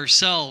prayer for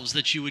ourselves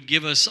that you would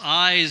give us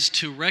eyes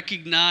to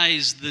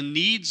recognize the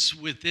needs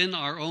within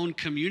our own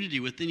community,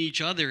 within each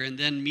other, and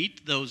then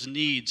meet those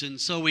needs. And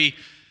so we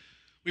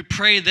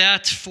pray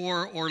that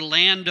for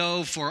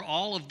Orlando, for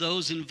all of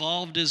those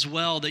involved as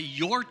well, that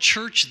your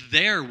church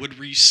there would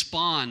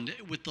respond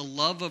with the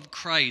love of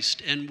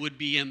Christ and would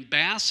be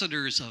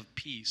ambassadors of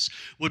peace,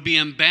 would be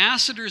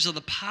ambassadors of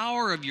the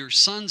power of your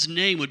Son's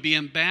name, would be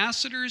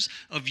ambassadors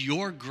of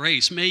your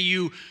grace. May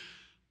you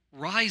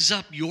rise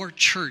up your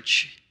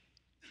church.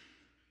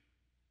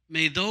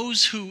 May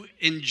those who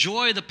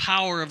enjoy the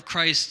power of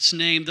Christ's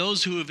name,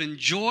 those who have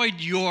enjoyed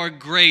your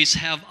grace,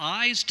 have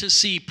eyes to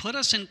see. Put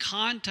us in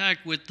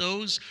contact with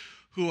those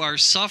who are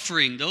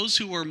suffering, those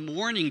who are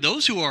mourning,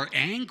 those who are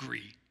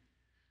angry.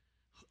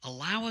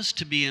 Allow us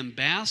to be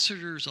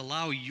ambassadors.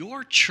 Allow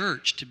your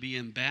church to be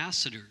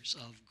ambassadors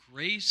of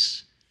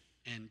grace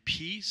and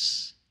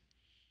peace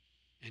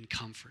and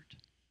comfort.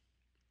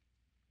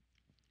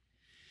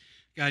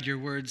 God, your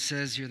word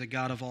says you're the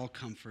God of all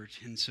comfort,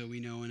 and so we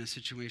know in a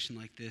situation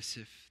like this,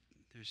 if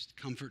there's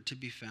comfort to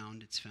be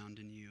found, it's found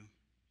in you.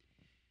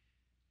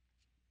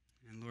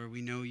 And Lord,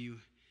 we know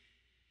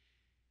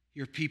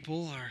your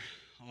people are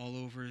all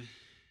over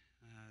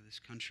this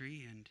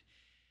country, and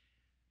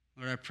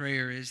Lord, our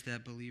prayer is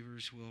that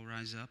believers will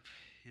rise up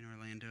in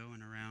Orlando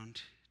and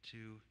around to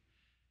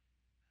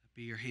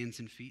be your hands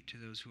and feet to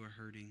those who are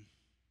hurting.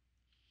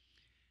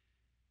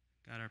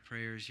 God, our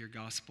prayer is your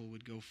gospel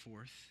would go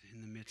forth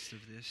in the midst of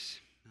this,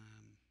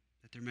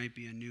 that there might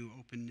be a new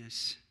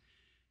openness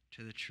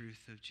to the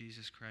truth of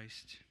Jesus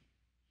Christ.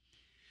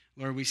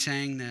 Lord, we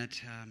sang that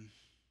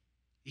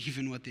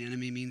even what the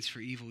enemy means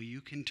for evil,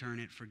 you can turn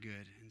it for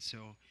good. And so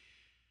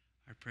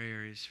our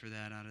prayer is for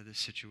that out of this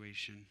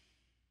situation.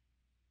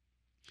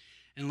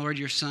 And Lord,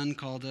 your Son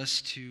called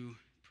us to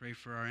pray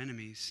for our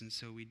enemies, and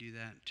so we do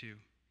that too.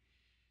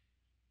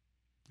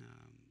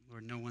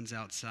 Lord, no one's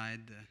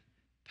outside the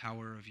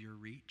power of your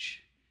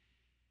reach.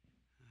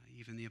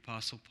 Even the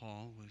Apostle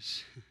Paul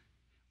was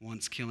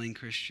once killing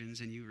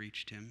Christians, and you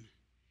reached him.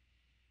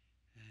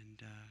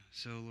 And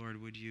so,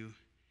 Lord, would you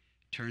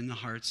turn the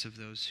hearts of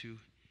those who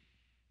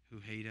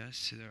hate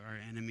us, our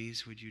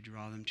enemies, would you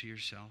draw them to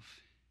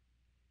yourself?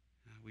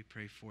 We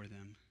pray for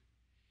them.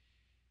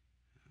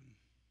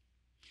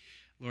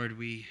 Lord,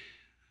 we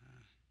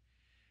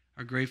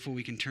are grateful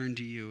we can turn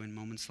to you in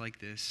moments like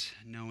this,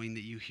 knowing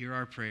that you hear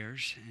our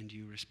prayers and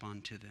you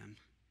respond to them.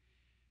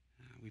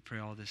 We pray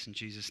all this in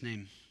Jesus'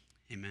 name.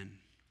 Amen.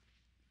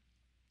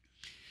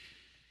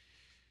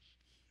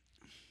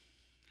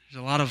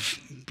 There's a lot of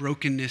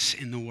brokenness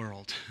in the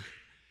world.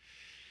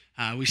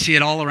 We see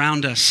it all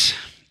around us.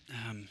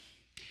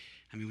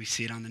 We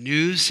see it on the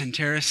news and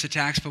terrorist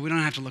attacks, but we don't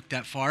have to look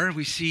that far.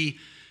 We see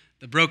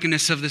the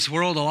brokenness of this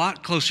world a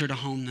lot closer to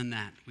home than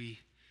that. We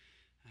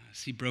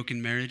see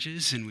broken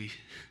marriages, and we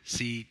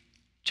see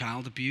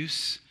child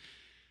abuse.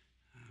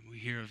 We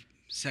hear of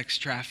sex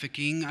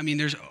trafficking.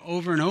 There's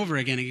over and over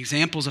again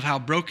examples of how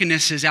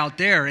brokenness is out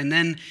there, and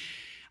then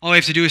all we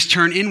have to do is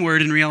turn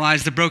inward and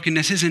realize the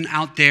brokenness isn't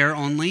out there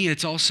only,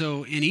 it's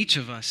also in each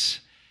of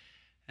us.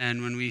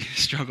 And when we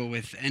struggle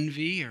with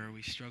envy, or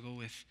we struggle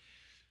with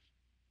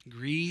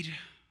greed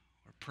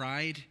or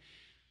pride,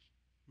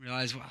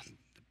 realize, well,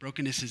 the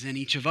brokenness is in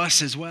each of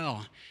us as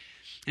well.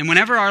 And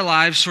whenever our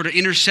lives sort of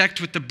intersect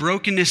with the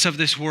brokenness of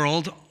this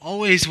world,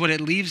 always what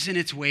it leaves in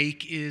its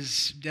wake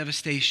is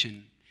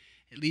devastation.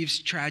 It leaves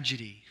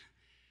tragedy.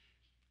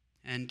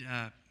 And,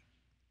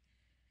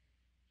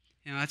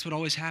 that's what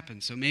always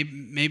happens. So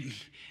maybe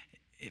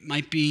it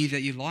might be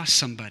that you lost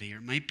somebody, or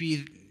it might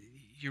be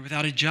you're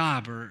without a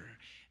job, or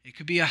it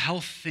could be a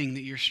health thing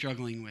that you're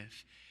struggling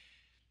with.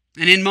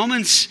 And in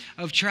moments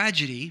of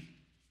tragedy,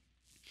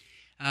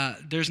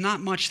 there's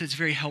not much that's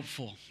very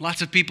helpful.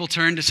 Lots of people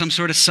turn to some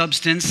sort of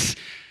substance,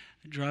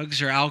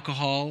 drugs or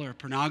alcohol or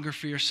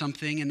pornography or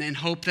something, and then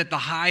hope that the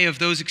high of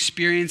those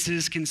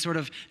experiences can sort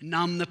of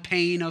numb the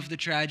pain of the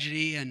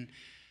tragedy. And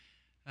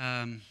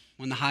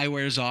when the high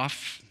wears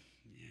off,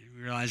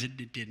 we realize it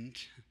didn't.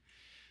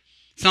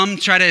 Some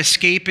try to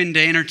escape into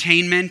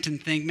entertainment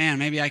and think, man,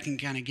 maybe I can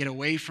kind of get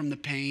away from the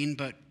pain,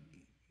 but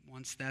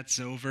once that's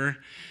over,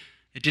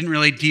 it didn't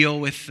really deal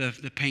with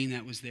the pain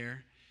that was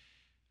there.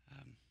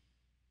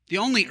 The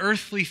only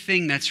earthly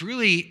thing that's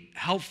really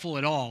helpful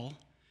at all,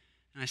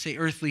 and I say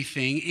earthly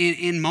thing,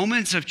 in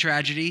moments of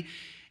tragedy,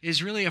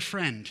 is really a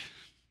friend.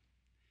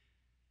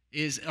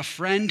 Is a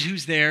friend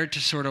who's there to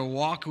sort of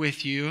walk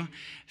with you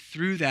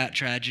through that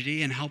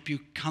tragedy and help you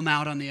come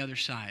out on the other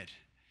side.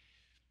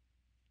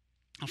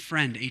 A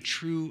friend, a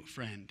true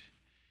friend.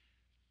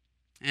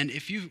 And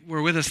if you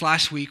were with us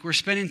last week, we're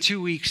spending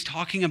 2 weeks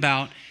talking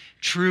about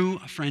true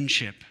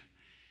friendship.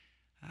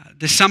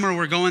 This summer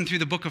we're going through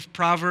the book of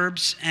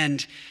Proverbs,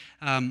 and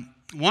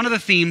one of the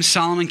themes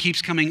Solomon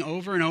keeps coming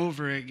over and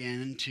over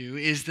again to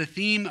is the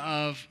theme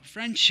of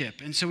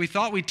friendship. And so we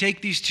thought we'd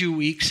take these 2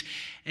 weeks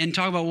and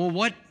talk about, well,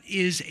 what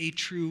is a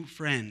true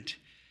friend?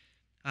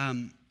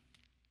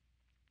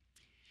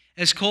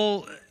 As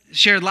Cole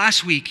shared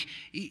last week,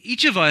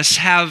 each of us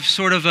have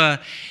sort of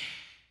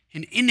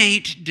an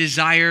innate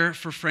desire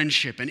for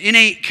friendship, an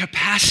innate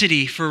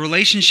capacity for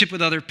relationship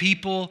with other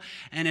people,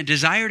 and a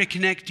desire to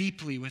connect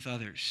deeply with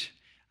others.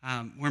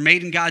 We're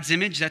made in God's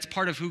image. That's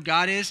part of who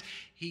God is.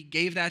 He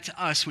gave that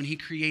to us when He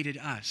created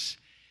us.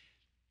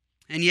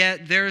 And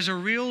yet there's a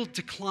real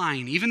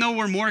decline. Even though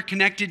we're more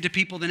connected to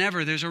people than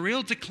ever, there's a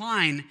real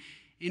decline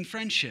in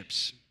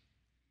friendships.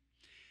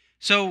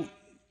 So,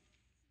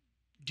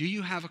 do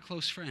you have a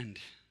close friend?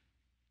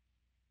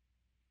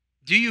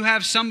 Do you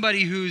have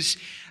somebody who's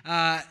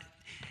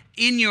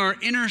in your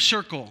inner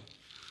circle?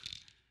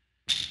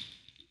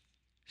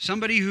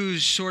 Somebody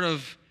who's sort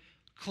of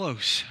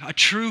close, a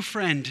true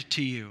friend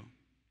to you.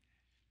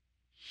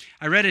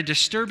 I read a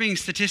disturbing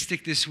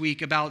statistic this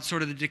week about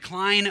sort of the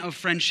decline of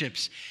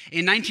friendships.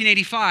 In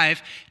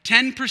 1985,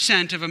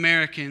 10% of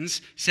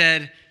Americans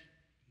said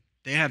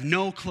they have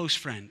no close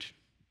friend.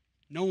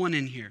 No one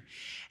in here.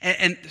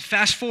 And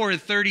fast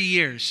forward 30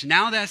 years,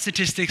 now that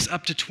statistic's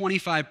up to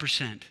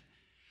 25%.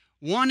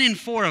 1 in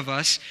 4 of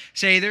us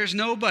say there's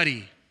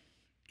nobody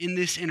in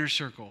this inner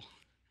circle.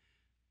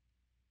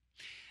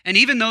 And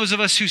even those of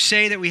us who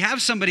say that we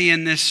have somebody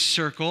in this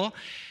circle,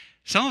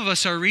 some of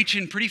us are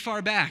reaching pretty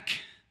far back.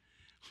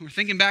 We're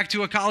thinking back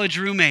to a college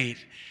roommate,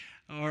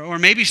 or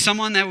maybe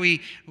someone that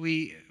we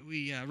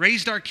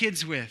raised our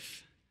kids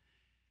with.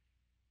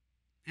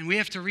 And we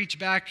have to reach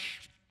back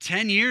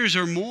 10 years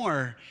or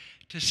more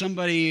to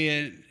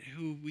somebody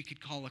who we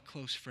could call a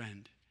close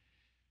friend.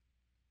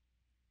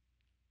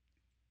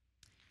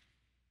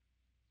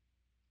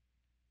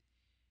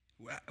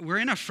 We're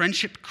in a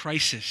friendship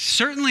crisis.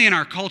 Certainly in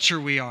our culture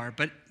we are,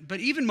 but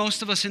even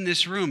most of us in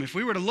this room, if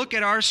we were to look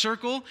at our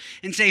circle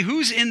and say,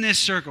 who's in this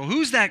circle?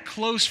 Who's that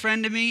close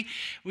friend to me?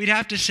 We'd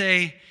have to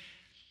say,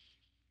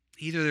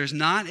 either there's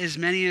not as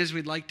many as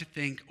we'd like to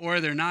think,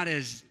 or they're not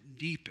as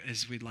deep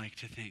as we'd like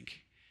to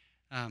think.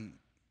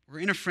 We're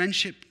in a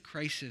friendship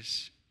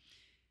crisis.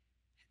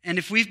 And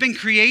if we've been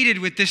created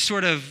with this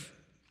sort of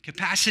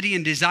capacity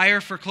and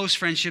desire for close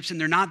friendships and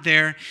they're not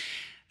there,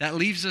 that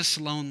leaves us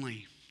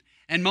lonely.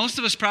 And most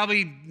of us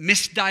probably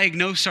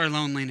misdiagnose our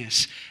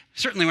loneliness.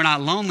 Certainly we're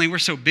not lonely. We're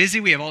so busy.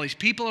 We have all these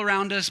people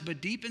around us.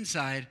 But deep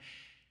inside,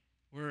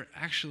 we're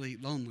actually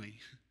lonely.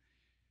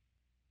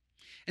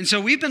 And so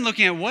we've been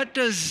looking at what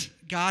does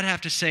God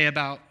have to say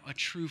about a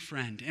true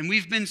friend? And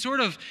we've been sort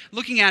of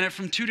looking at it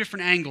from two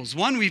different angles.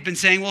 One, we've been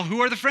saying, well,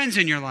 who are the friends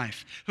in your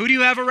life? Who do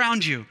you have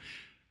around you?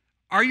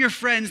 Are your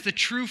friends the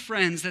true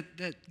friends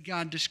that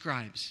God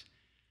describes?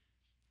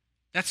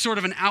 That's sort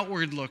of an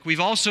outward look. We've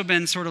also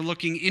been sort of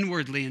looking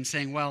inwardly and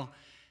saying, well,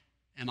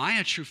 am I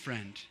a true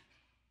friend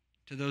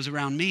to those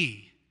around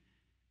me?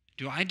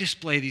 Do I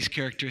display these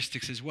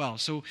characteristics as well?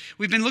 So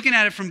we've been looking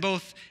at it from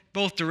both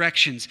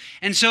directions.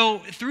 And so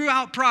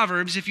throughout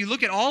Proverbs, if you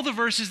look at all the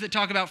verses that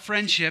talk about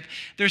friendship,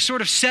 there's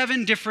sort of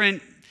 7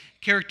 different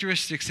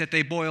characteristics that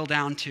they boil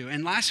down to.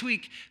 And last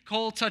week,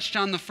 Cole touched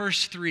on the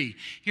first 3.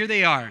 Here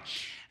they are.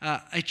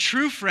 A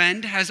true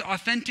friend has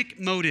authentic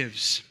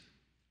motives.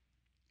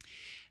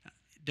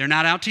 They're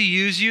not out to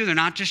use you. They're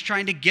not just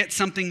trying to get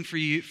something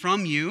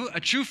from you.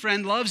 A true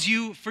friend loves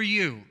you for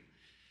you.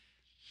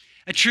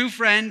 A true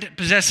friend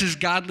possesses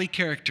godly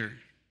character.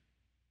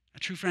 A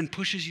true friend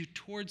pushes you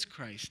towards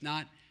Christ,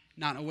 not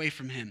away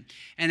from him.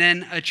 And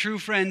then a true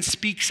friend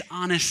speaks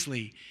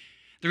honestly.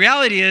 The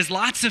reality is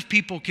lots of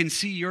people can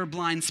see your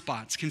blind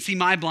spots, can see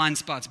my blind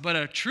spots, but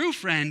a true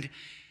friend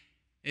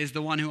is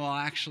the one who will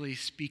actually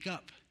speak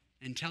up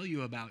and tell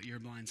you about your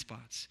blind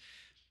spots.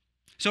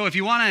 So if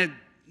you want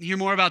to hear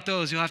more about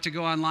those, you'll have to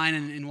go online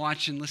and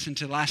watch and listen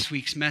to last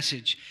week's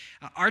message.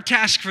 Our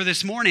task for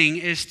this morning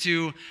is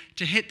to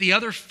hit the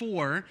other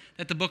 4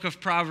 that the book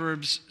of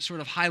Proverbs sort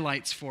of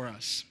highlights for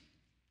us.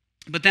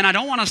 But then I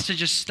don't want us to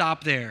just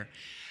stop there.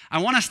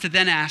 I want us to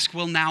then ask,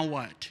 well, now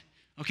what?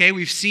 Okay,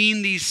 we've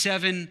seen these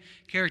 7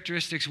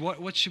 characteristics.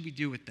 What should we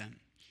do with them?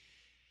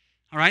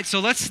 All right, so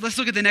let's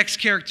look at the next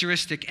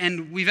characteristic.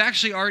 And we've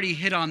actually already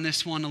hit on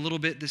this one a little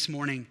bit this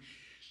morning.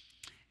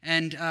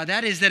 And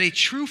that is that a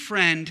true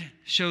friend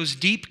shows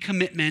deep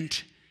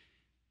commitment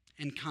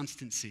and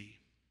constancy.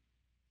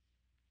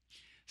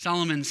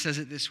 Solomon says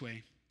it this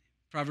way,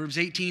 Proverbs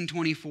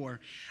 18:24.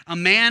 A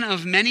man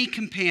of many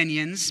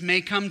companions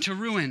may come to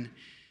ruin,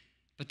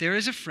 but there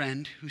is a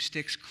friend who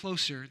sticks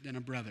closer than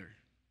a brother.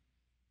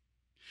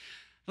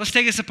 Let's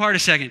take this apart a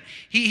second.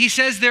 He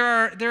says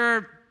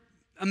there's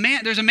a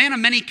man of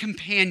many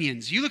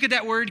companions. You look at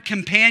that word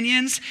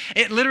companions,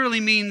 it literally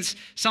means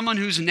someone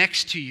who's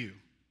next to you.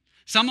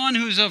 Someone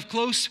who's of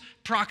close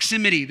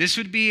proximity. This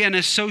would be an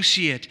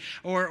associate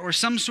or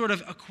some sort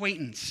of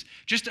acquaintance,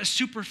 just a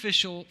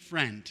superficial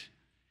friend.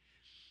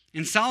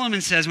 And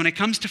Solomon says when it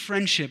comes to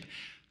friendship,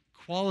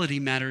 quality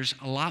matters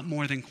a lot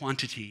more than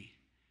quantity.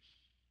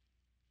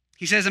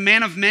 He says a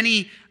man of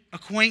many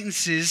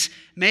acquaintances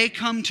may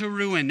come to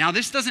ruin. Now,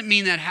 this doesn't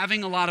mean that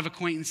having a lot of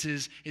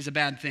acquaintances is a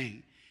bad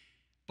thing.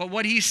 But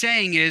what he's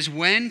saying is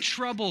when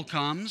trouble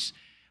comes,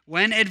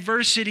 when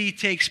adversity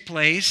takes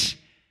place,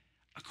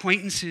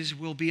 acquaintances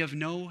will be of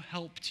no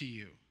help to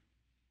you.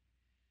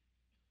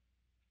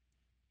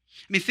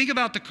 I mean, think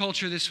about the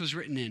culture this was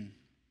written in.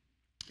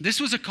 This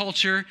was a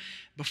culture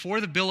before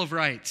the Bill of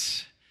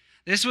Rights.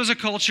 This was a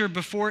culture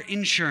before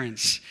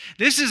insurance.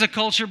 This is a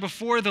culture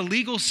before the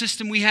legal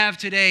system we have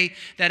today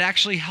that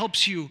actually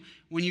helps you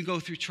when you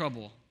go through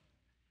trouble.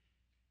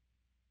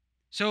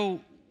 So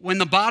when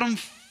the bottom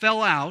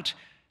fell out,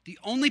 the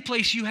only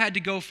place you had to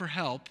go for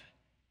help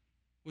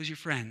was your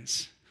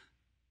friends.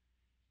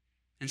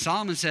 And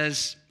Solomon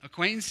says,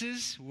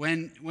 acquaintances,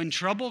 when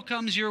trouble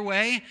comes your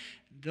way,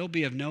 they'll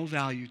be of no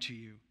value to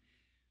you.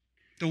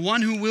 The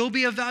one who will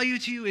be of value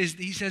to you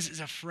he says,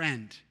 is a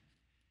friend.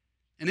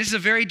 And this is a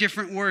very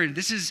different word.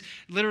 This is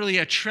literally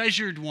a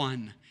treasured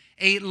one,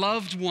 a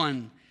loved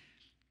one,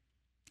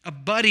 a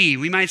buddy,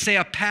 we might say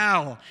a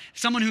pal,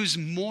 someone who's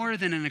more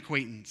than an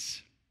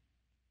acquaintance.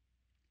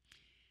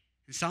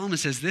 And Solomon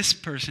says this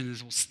person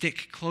will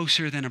stick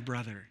closer than a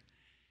brother.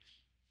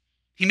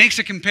 He makes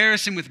a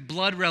comparison with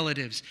blood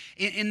relatives.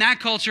 In that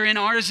culture, in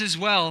ours as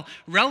well,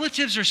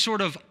 relatives are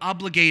sort of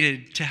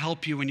obligated to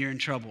help you when you're in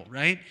trouble,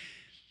 right?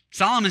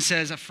 Solomon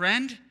says a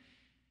friend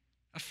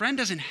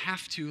doesn't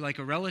have to like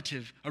a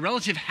relative. A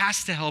relative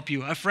has to help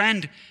you. A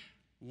friend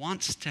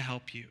wants to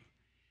help you.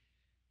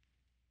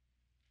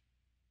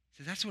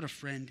 So that's what a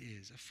friend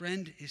is. A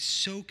friend is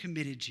so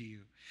committed to you.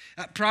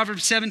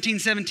 Proverbs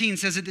 17:17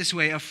 says it this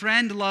way, a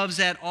friend loves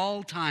at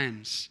all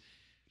times,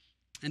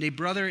 and a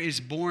brother is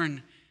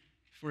born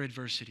for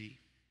adversity.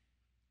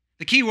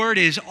 The key word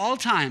is all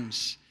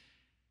times.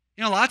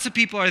 You know, lots of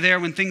people are there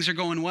when things are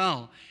going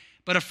well.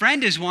 But a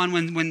friend is one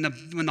when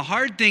the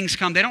hard things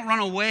come, they don't run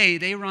away,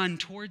 they run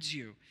towards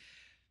you.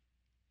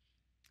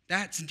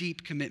 That's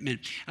deep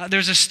commitment.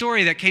 There's a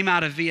story that came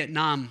out of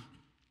Vietnam,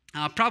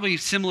 probably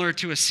similar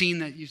to a scene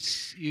that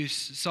you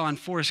saw in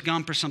Forrest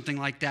Gump or something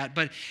like that.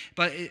 But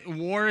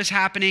war is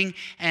happening,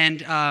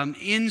 and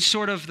in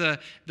sort of the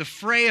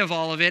fray of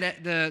all of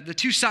it, the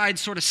two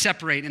sides sort of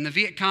separate. And the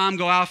Viet Cong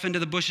go off into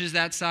the bushes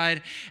that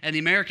side, and the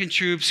American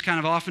troops kind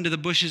of off into the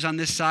bushes on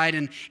this side.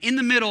 And in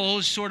the middle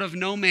is sort of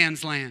no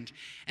man's land.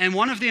 And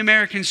one of the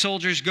American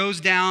soldiers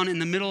goes down in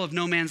the middle of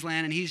no man's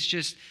land, and he's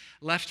just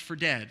left for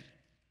dead.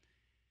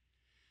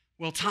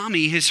 Well,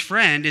 Tommy, his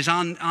friend, is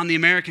on the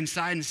American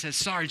side and says,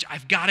 Sarge,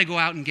 I've got to go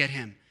out and get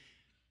him.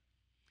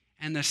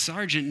 And the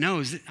sergeant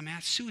knows,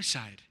 that's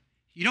suicide.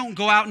 You don't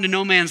go out into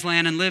no man's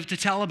land and live to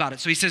tell about it.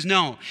 So he says,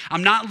 no,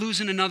 I'm not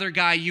losing another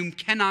guy. You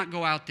cannot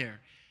go out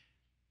there.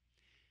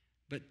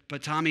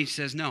 But Tommy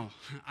says, no,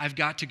 I've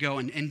got to go.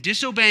 And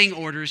disobeying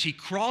orders, he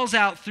crawls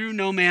out through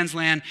no man's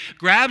land,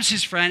 grabs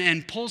his friend,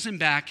 and pulls him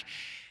back.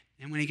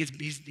 And when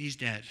he's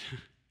dead.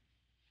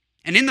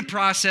 And in the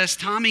process,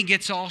 Tommy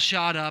gets all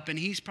shot up, and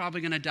he's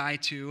probably going to die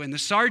too. And the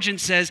sergeant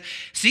says,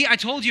 see, I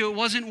told you it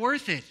wasn't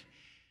worth it.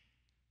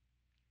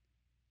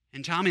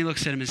 And Tommy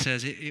looks at him and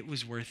says, it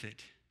was worth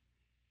it.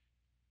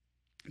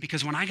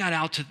 Because when I got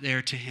out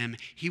there to him,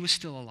 he was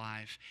still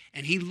alive.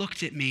 And he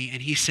looked at me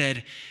and he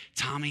said,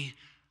 Tommy,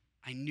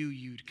 I knew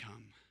you'd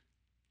come.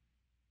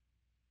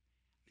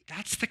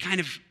 That's the kind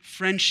of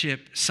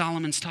friendship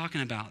Solomon's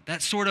talking about.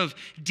 That sort of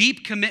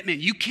deep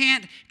commitment. You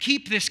can't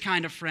keep this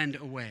kind of friend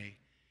away.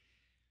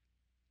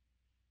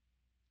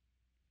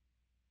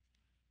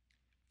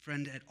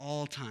 Friend at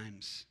all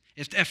times.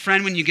 A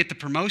friend when you get the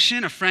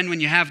promotion, a friend when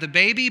you have the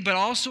baby, but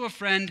also a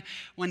friend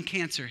when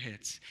cancer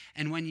hits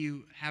and when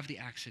you have the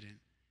accident.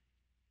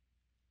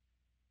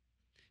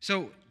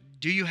 So,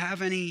 do you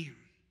have any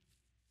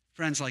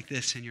friends like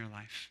this in your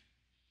life?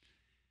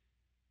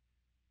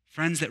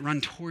 Friends that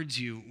run towards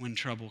you when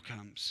trouble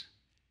comes.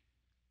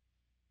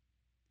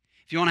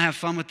 If you want to have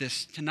fun with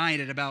this tonight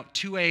at about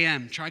 2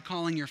 a.m., try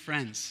calling your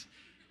friends.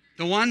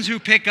 The ones who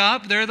pick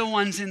up, they're the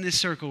ones in this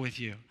circle with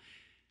you.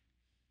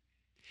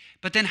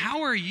 But then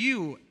how are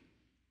you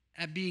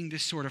at being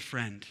this sort of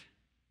friend?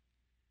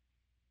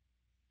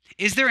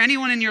 Is there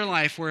anyone in your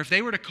life where if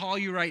they were to call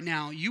you right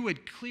now, you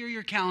would clear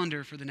your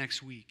calendar for the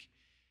next week?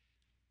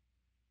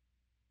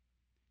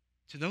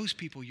 To those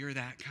people, you're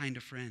that kind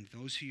of friend,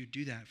 those who you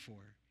do that for.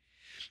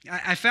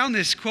 I found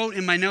this quote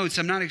in my notes.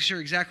 I'm not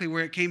sure exactly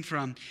where it came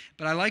from,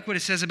 but I like what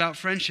it says about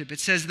friendship. It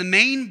says, the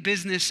main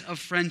business of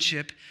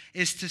friendship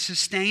is to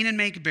sustain and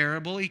make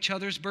bearable each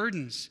other's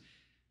burdens.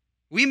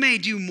 We may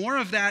do more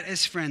of that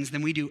as friends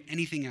than we do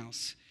anything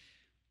else.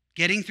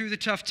 Getting through the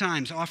tough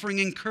times, offering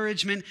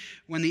encouragement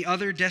when the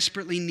other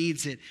desperately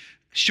needs it,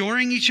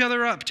 shoring each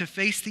other up to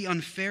face the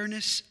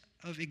unfairness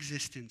of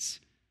existence.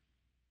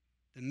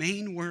 The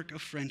main work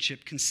of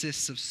friendship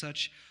consists of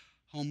such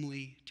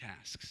homely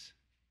tasks.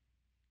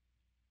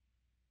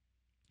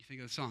 You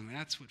think of the song,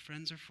 that's what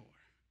friends are for.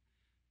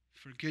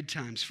 For good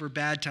times, for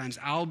bad times,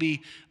 I'll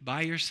be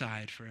by your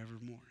side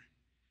forevermore.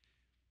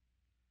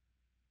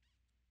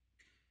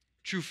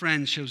 True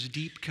friend shows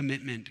deep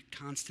commitment,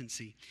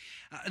 constancy.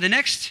 The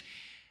next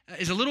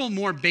is a little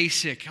more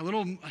basic, a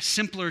little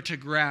simpler to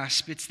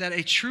grasp. It's that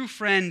a true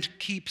friend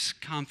keeps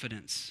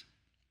confidence.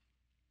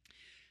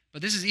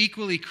 But this is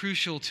equally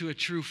crucial to a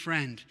true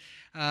friend.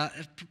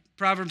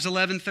 Proverbs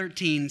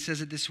 11:13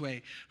 says it this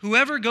way: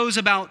 whoever goes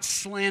about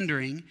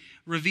slandering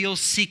reveals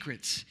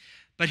secrets,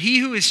 but he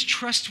who is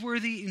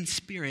trustworthy in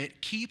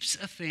spirit keeps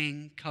a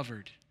thing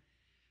covered.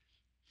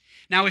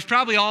 Now, we've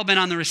probably all been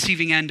on the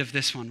receiving end of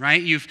this one,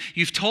 right?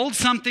 You've told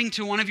something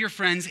to one of your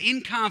friends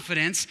in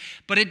confidence,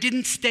 but it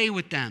didn't stay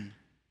with them.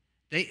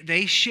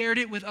 They shared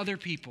it with other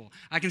people.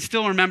 I can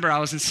still remember I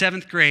was in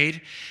 7th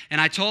grade,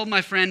 and I told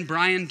my friend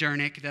Brian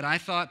Durnick that I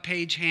thought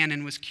Paige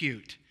Hannon was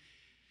cute.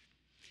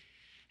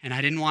 And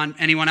I didn't want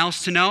anyone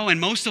else to know, and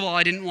most of all,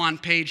 I didn't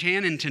want Paige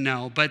Hannon to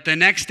know. But the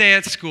next day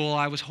at school,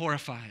 I was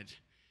horrified.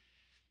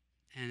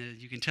 And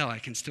you can tell I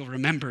can still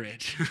remember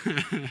it.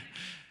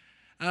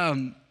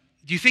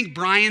 Do you think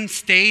Brian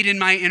stayed in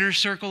my inner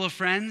circle of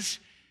friends?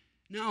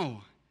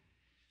 No.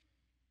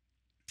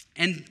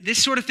 And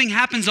this sort of thing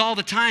happens all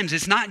the time.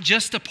 It's not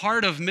just a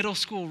part of middle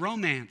school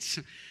romance.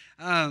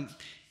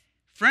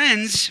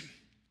 Friends,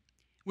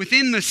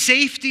 within the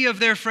safety of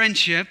their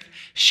friendship,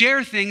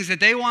 share things that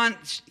they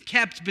want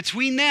kept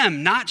between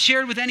them, not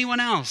shared with anyone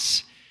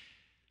else.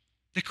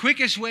 The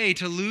quickest way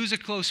to lose a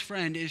close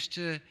friend is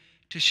to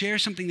share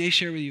something they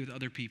share with you with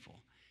other people.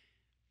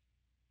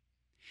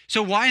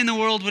 So why in the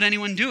world would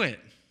anyone do it?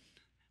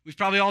 We've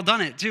probably all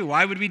done it too.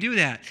 Why would we do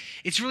that?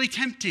 It's really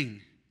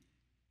tempting.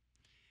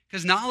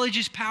 Because knowledge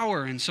is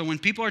power. And so when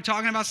people are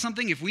talking about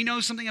something, if we know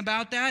something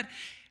about that,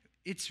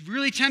 it's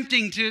really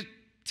tempting to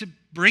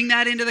bring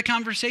that into the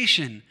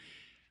conversation.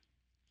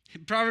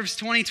 Proverbs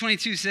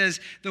 20:22 says,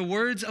 the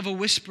words of a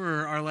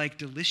whisperer are like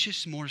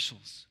delicious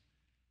morsels.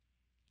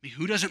 I mean,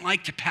 who doesn't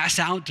like to pass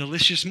out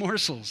delicious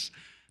morsels,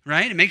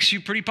 right? It makes you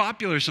pretty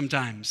popular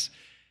sometimes.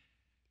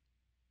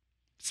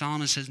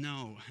 Solomon says,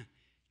 no,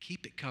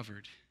 keep it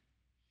covered.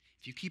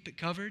 If you keep it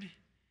covered,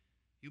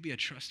 you'll be a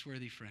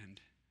trustworthy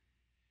friend.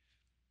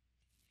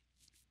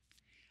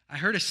 I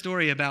heard a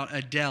story about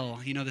Adele,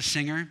 the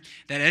singer,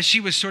 that as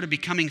she was sort of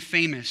becoming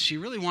famous, she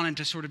really wanted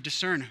to sort of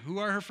discern who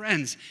are her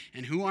friends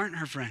and who aren't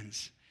her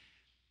friends.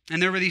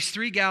 And there were these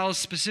 3 gals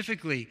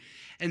specifically.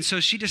 And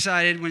so she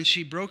decided when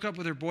she broke up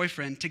with her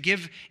boyfriend to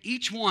give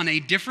each one a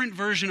different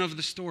version of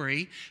the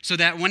story so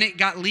that when it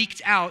got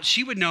leaked out,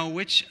 she would know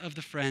which of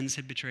the friends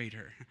had betrayed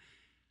her.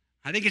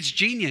 I think it's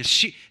genius.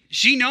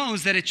 She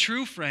knows that a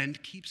true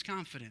friend keeps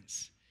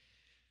confidence.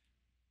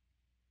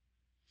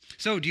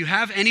 So do you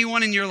have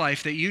anyone in your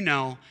life that you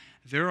know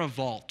they're a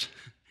vault?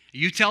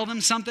 You tell them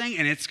something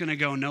and it's going to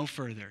go no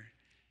further.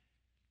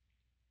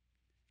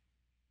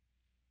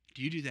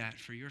 Do you do that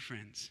for your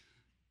friends?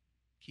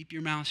 Keep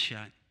your mouth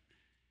shut.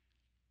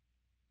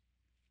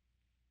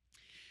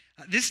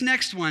 This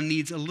next one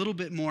needs a little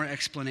bit more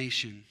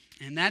explanation,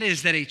 and that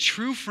is that a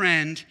true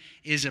friend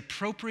is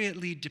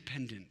appropriately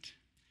dependent.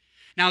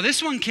 Now,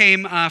 this one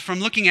came from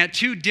looking at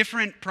two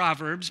different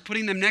proverbs,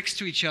 putting them next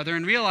to each other,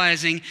 and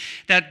realizing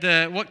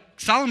that what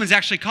Solomon's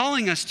actually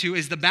calling us to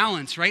is the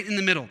balance right in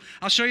the middle.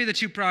 I'll show you the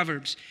two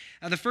proverbs.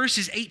 The first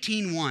is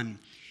 18:1.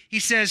 He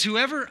says,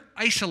 "Whoever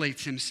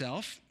isolates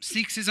himself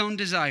seeks his own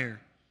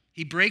desire.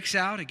 He breaks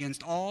out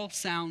against all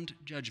sound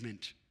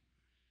judgment."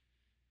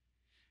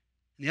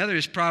 And the other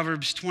is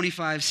Proverbs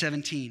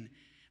 25:17.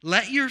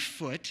 "Let your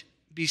foot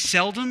be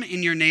seldom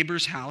in your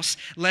neighbor's house,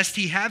 lest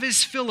he have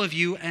his fill of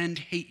you and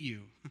hate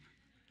you."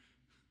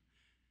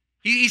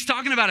 He's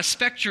talking about a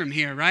spectrum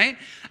here, right?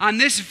 On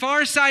this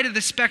far side of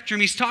the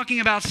spectrum, he's talking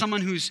about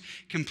someone who's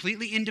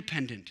completely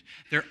independent.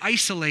 They're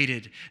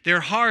isolated. They're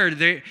hard.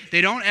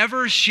 They don't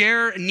ever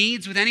share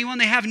needs with anyone.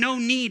 They have no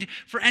need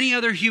for any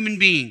other human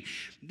being.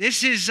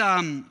 This is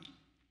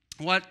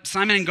what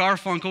Simon and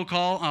Garfunkel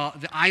call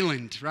the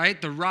island, right?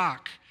 The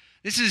rock.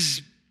 This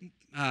is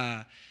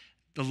the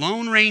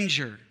Lone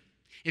Ranger.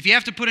 If you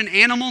have to put an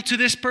animal to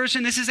this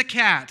person, this is a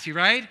cat,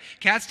 right?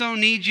 Cats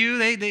don't need you.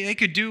 They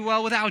could do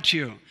well without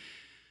you.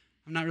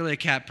 I'm not really a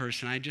cat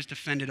person. I just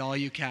offended all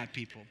you cat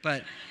people.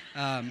 But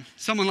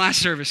someone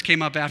last service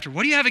came up after,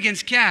 "What do you have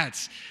against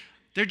cats?"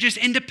 They're just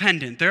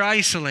independent. They're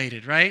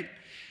isolated, right?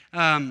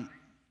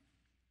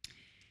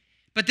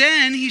 But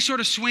then he sort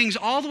of swings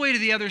all the way to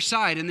the other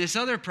side in this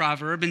other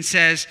proverb and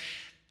says,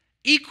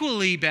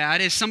 equally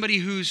bad is somebody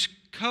who's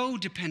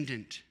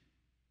codependent.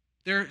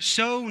 They're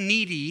so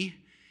needy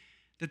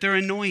that they're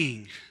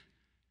annoying.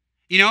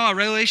 You know, a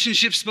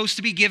relationship's supposed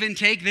to be give and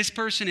take. This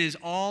person is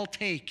all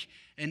take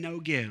and no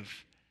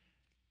give.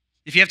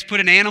 If you have to put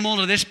an animal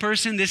to this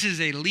person, this is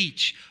a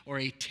leech or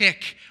a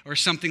tick or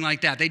something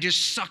like that. They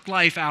just suck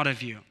life out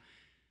of you.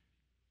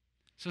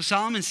 So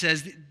Solomon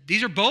says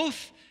these are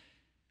both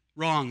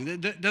wrong.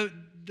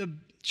 The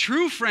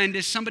true friend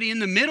is somebody in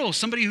the middle,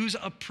 somebody who's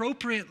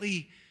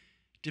appropriately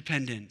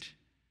dependent.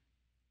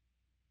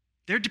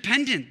 They're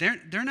dependent.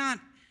 They're not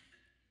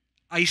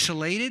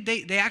isolated.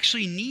 They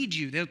actually need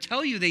you. They'll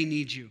tell you they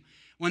need you.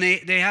 When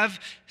they have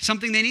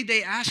something they need,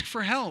 they ask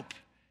for help.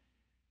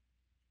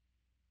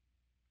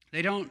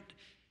 They don't,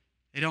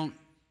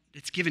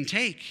 it's give and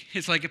take.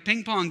 It's like a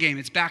ping pong game.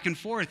 It's back and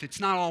forth.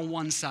 It's not all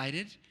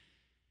one-sided.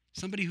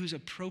 Somebody who's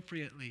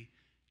appropriately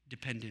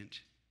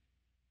dependent.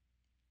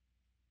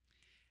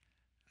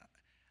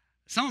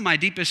 Some of my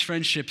deepest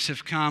friendships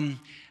have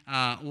come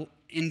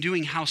in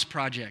doing house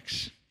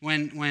projects.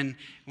 When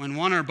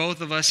one or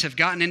both of us have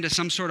gotten into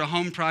some sort of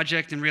home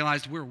project and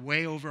realized we're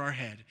way over our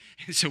head.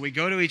 And so we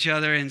go to each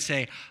other and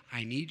say,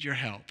 "I need your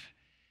help."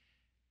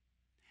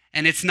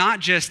 And it's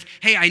not just,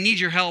 "Hey, I need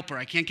your help," or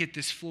 "I can't get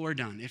this floor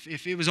done."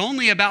 If it was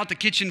only about the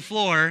kitchen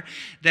floor,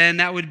 then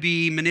that would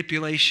be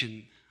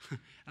manipulation.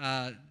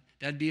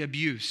 That'd be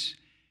abuse.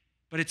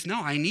 But it's,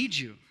 "No, I need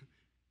you.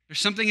 There's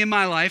something in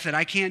my life that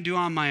I can't do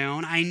on my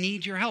own. I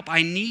need your help.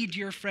 I need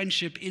your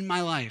friendship in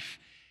my life."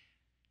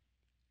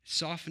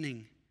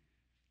 Softening.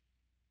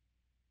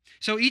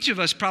 So each of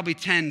us probably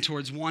tend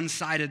towards one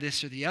side of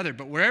this or the other.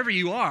 But wherever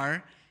you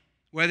are,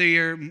 whether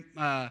you're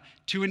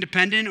too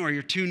independent or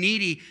you're too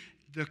needy,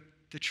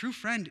 the true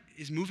friend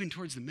is moving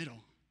towards the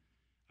middle,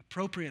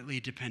 appropriately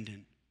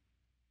dependent.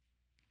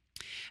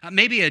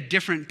 Maybe a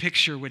different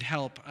picture would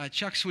help.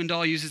 Chuck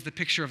Swindoll uses the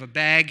picture of a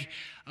bag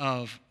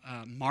of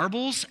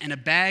marbles and a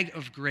bag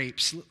of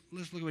grapes.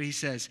 Let's look at what he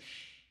says.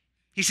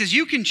 He says,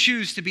 "You can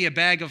choose to be a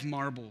bag of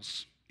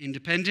marbles,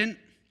 independent,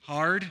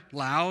 hard,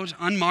 loud,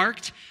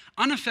 unmarked,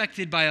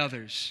 unaffected by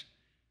others.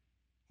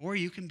 Or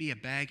you can be a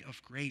bag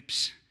of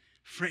grapes,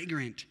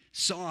 fragrant,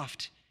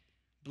 soft,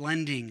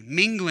 blending,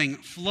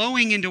 mingling,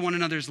 flowing into one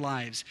another's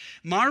lives.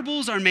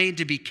 Marbles are made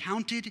to be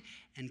counted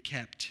and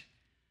kept,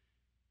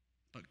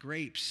 but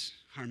grapes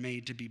are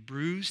made to be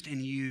bruised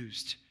and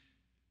used.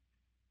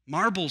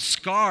 Marbles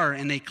scar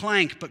and they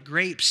clank, but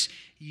grapes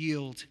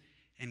yield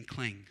and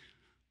cling."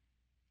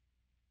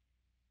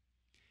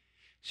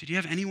 So do you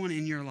have anyone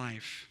in your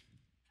life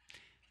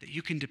that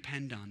you can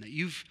depend on, that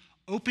you've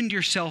opened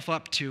yourself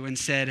up to and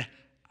said,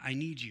 "I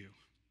need you.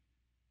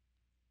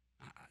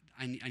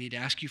 I need to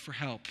ask you for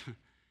help.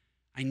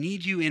 I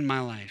need you in my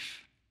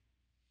life"?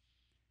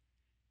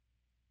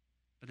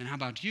 But then how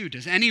about you?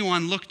 Does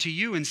anyone look to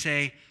you and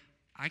say,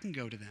 "I can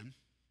go to them.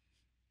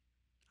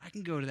 I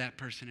can go to that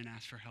person and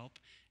ask for help,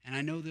 and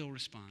I know they'll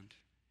respond"?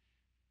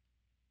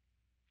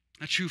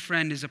 A true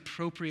friend is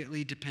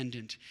appropriately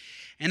dependent.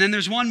 And then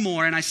there's one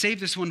more, and I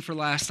saved this one for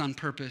last on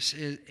purpose.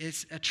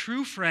 It's a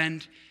true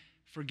friend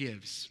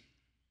forgives.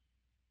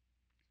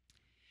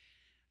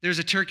 There's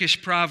a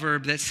Turkish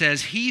proverb that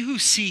says, "He who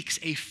seeks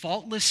a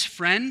faultless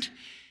friend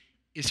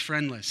is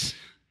friendless."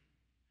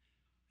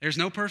 There's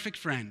no perfect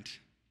friend.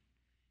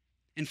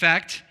 In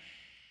fact,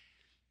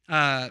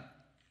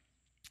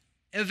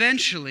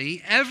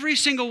 eventually, every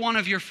single one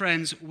of your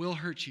friends will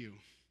hurt you.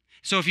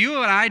 So if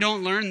you and I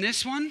don't learn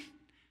this one,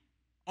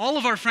 all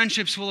of our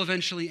friendships will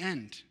eventually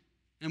end,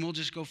 and we'll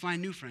just go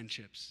find new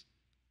friendships.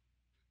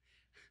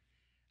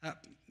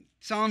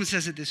 Solomon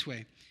says it this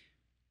way: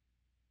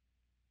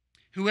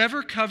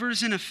 whoever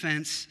covers an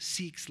offense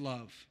seeks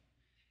love,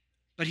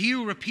 but he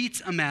who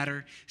repeats a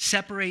matter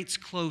separates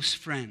close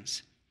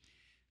friends.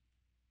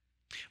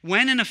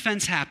 When an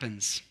offense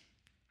happens,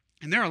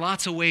 and there are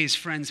lots of ways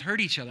friends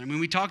hurt each other. I mean,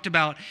 we talked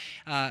about,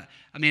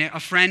 a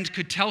friend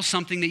could tell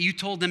something that you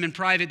told them in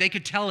private. They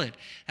could tell it.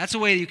 That's a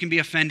way you can be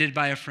offended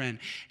by a friend.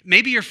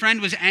 Maybe your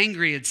friend was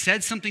angry, had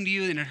said something to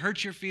you, and it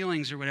hurt your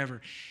feelings or whatever.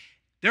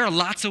 There are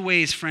lots of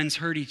ways friends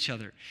hurt each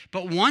other.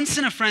 But once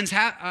an offense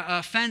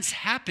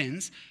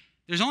happens,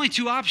 there's only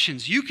two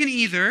options. You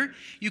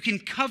can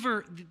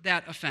cover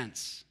that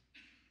offense,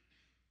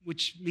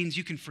 which means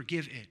you can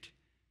forgive it.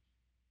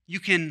 You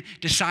can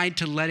decide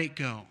to let it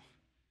go.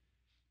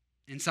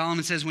 And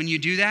Solomon says when you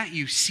do that,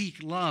 you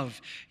seek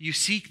love. You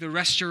seek the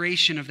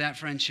restoration of that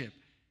friendship.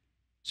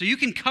 So you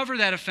can cover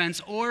that offense,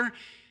 or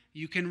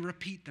you can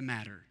repeat the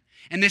matter.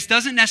 And this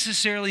doesn't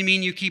necessarily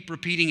mean you keep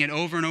repeating it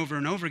over and over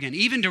and over again.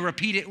 Even to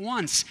repeat it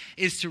once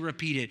is to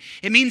repeat it.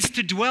 It means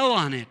to dwell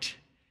on it.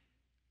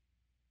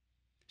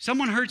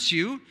 Someone hurts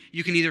you,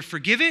 you can either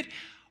forgive it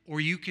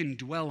or you can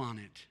dwell on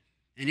it.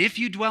 And if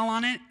you dwell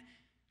on it,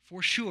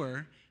 for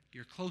sure,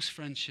 your close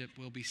friendship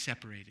will be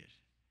separated.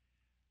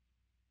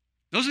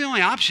 Those are the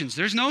only options.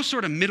 There's no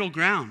sort of middle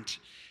ground.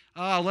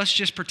 Let's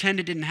just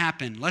pretend it didn't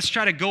happen. Let's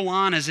try to go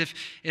on as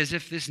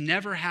if this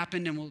never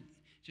happened and we'll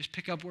just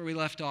pick up where we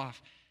left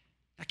off.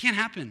 That can't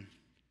happen.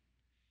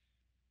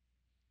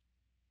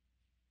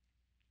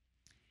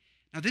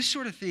 Now, this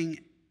sort of thing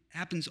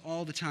happens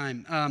all the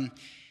time.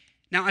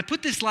 Now, I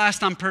put this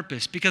last on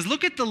purpose because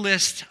look at the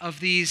list of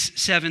these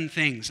 7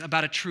 things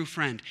about a true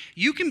friend.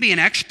 You can be an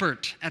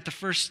expert at the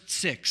first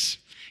 6.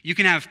 You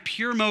can have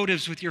pure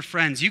motives with your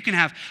friends. You can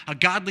have a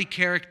godly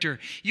character.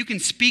 You can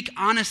speak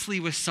honestly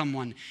with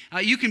someone.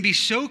 You can be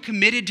so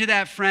committed to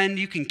that friend.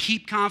 You can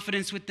keep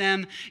confidence with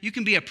them. You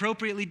can be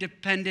appropriately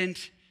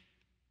dependent.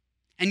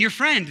 And your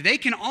friend, they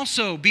can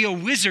also be a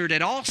wizard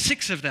at all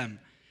 6 of them.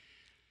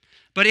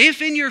 But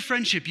if in your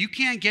friendship you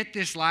can't get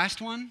this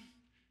last one,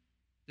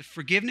 the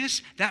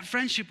forgiveness, that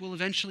friendship will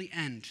eventually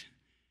end.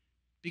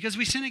 Because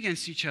we sin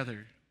against each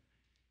other.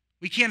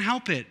 We can't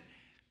help it.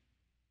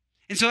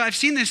 And so I've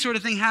seen this sort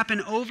of thing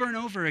happen over and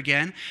over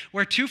again,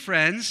 where 2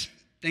 friends,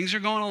 things are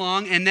going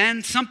along, and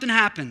then something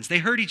happens. They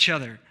hurt each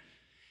other.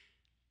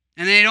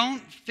 And they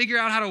don't figure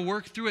out how to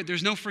work through it.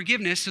 There's no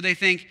forgiveness, so they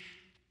think,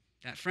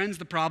 that friend's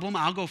the problem,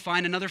 I'll go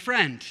find another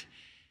friend.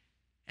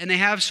 And they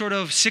have sort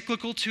of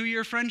cyclical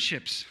 2-year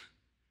friendships.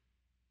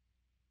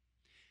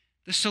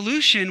 The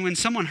solution when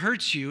someone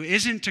hurts you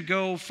isn't to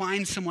go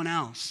find someone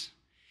else.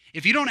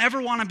 If you don't ever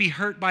want to be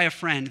hurt by a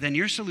friend, then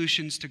your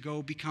solution is to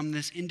go become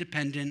this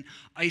independent,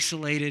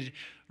 isolated,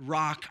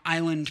 rock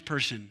island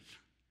person.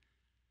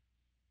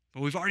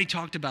 But we've already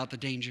talked about the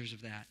dangers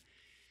of that.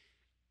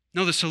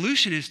 No, the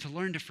solution is to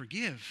learn to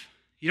forgive.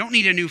 You don't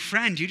need a new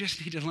friend. You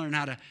just need to learn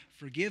how to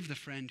forgive the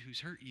friend who's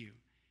hurt you.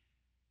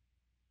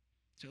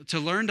 So to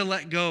learn to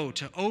let go,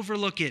 to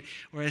overlook it,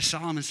 or as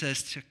Solomon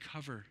says, to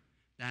cover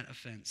that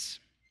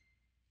offense.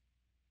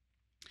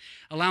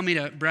 Allow me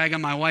to brag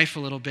on my wife a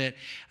little bit.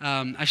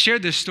 I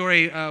shared this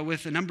story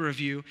with a number of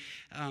you.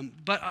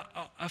 But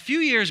a few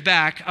years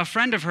back, a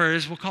friend of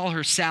hers, we'll call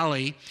her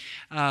Sally,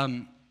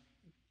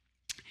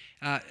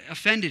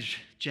 offended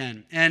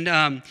Jen.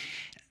 And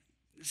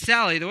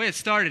Sally, the way it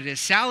started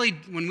is Sally,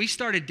 when we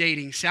started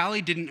dating,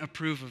 Sally didn't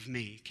approve of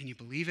me. Can you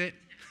believe it?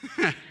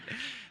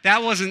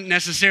 That wasn't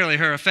necessarily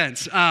her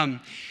offense.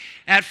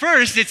 At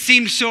first, it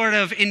seemed sort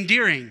of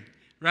endearing.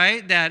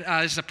 Right?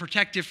 That is a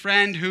protective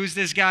friend. Who's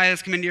this guy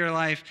that's come into your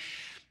life?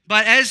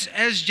 But as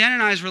Jen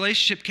and I's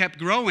relationship kept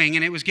growing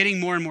and it was getting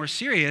more and more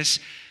serious,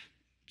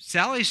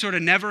 Sally sort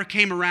of never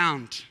came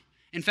around.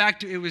 In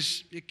fact,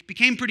 it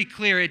became pretty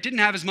clear it didn't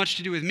have as much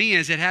to do with me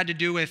as it had to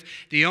do with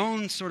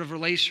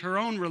her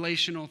own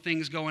relational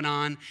things going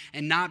on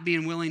and not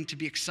being willing to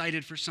be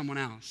excited for someone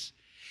else.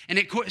 And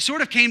it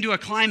sort of came to a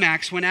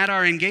climax when at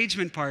our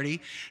engagement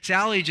party,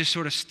 Sally just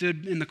sort of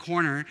stood in the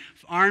corner,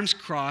 arms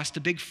crossed,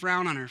 a big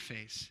frown on her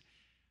face.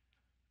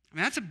 I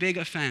mean, that's a big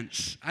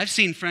offense. I've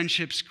seen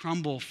friendships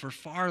crumble for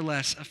far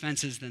less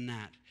offenses than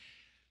that.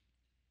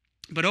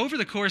 But over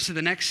the course of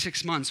the next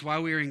 6 months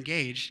while we were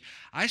engaged,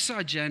 I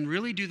saw Jen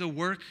really do the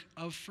work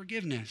of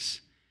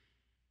forgiveness,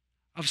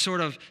 of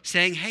sort of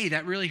saying, hey,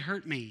 that really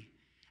hurt me,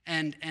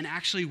 and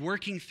actually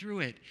working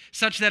through it,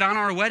 such that on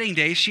our wedding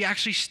day, she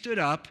actually stood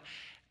up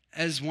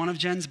as one of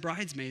Jen's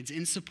bridesmaids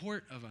in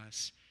support of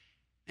us.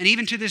 And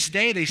even to this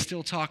day, they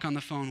still talk on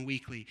the phone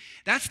weekly.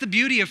 That's the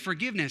beauty of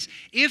forgiveness.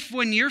 If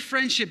when your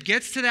friendship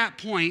gets to that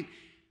point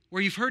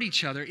where you've hurt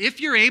each other,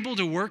 if you're able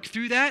to work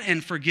through that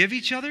and forgive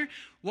each other,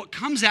 what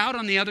comes out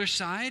on the other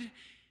side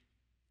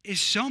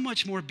is so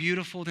much more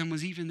beautiful than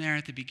was even there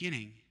at the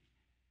beginning.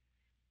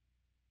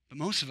 But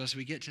most of us,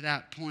 we get to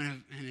that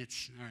point and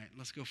it's, all right,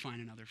 let's go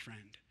find another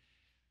friend.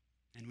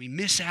 And we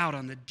miss out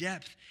on the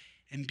depth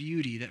and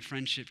beauty that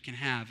friendship can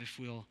have if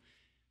we'll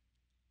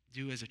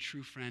do as a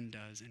true friend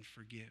does and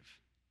forgive.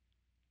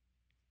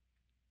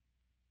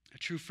 A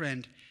true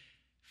friend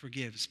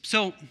forgives.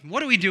 So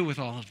what do we do with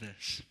all of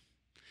this?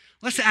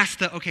 Let's ask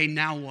the, okay,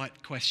 now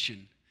what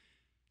question?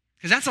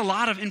 Because that's a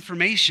lot of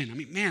information. I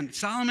mean, man,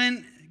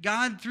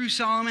 God through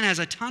Solomon has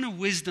a ton of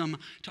wisdom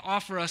to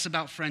offer us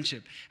about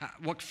friendship.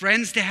 What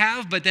friends to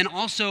have, but then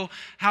also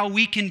how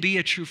we can be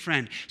a true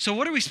friend. So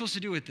what are we supposed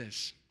to do with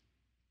this?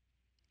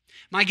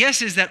 My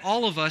guess is that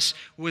all of us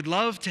would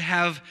love to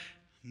have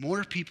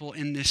more people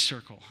in this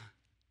circle.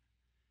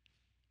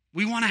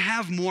 We want to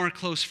have more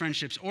close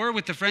friendships. Or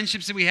with the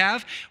friendships that we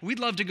have, we'd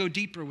love to go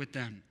deeper with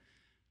them.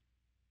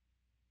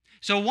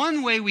 So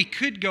one way we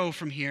could go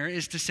from here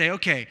is to say,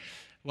 okay,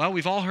 well,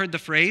 we've all heard the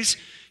phrase,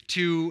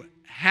 to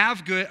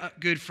have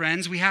good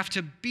friends, we have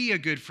to be a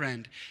good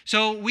friend.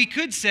 So we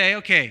could say,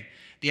 okay,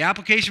 the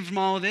application from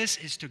all of this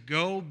is to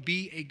go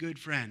be a good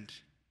friend.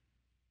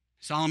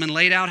 Solomon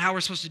laid out how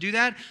we're supposed to do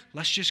that.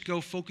 Let's just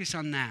go focus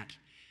on that.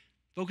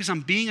 Focus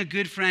on being a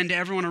good friend to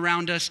everyone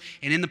around us,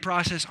 and in the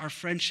process, our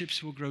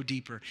friendships will grow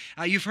deeper.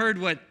 You've heard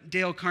what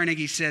Dale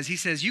Carnegie says. He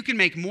says, you can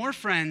make more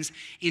friends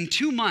in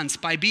 2 months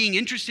by being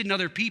interested in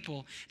other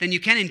people than you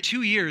can in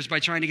 2 years by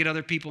trying to get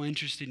other people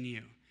interested in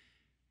you.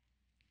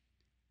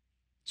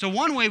 So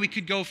one way we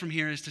could go from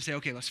here is to say,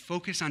 okay, let's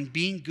focus on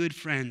being good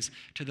friends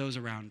to those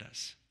around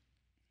us.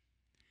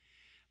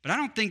 But I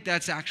don't think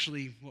that's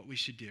actually what we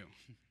should do.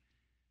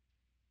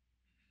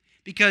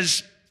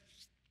 Because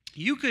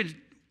you could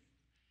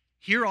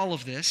hear all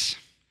of this,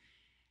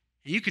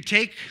 and you could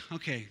take,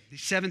 okay,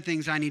 these 7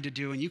 things I need to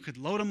do, and you could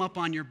load them up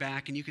on your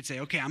back, and you could say,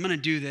 okay, I'm going to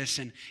do this,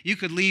 and you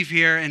could leave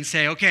here and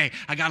say, okay,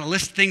 I got a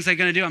list of things I'm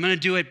going to do, I'm going to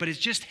do it, but it's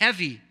just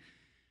heavy.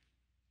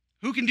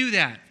 Who can do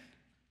that?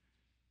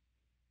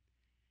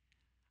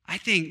 I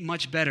think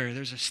much better,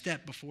 there's a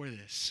step before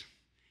this,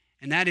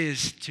 and that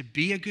is to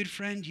be a good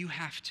friend, you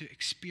have to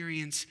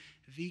experience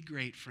the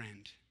great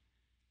friend.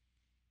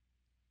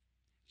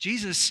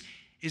 Jesus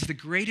is the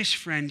greatest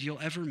friend you'll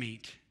ever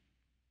meet.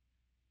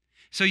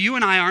 So you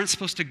and I aren't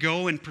supposed to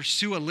go and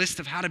pursue a list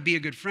of how to be a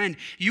good friend.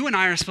 You and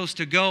I are supposed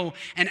to go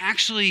and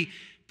actually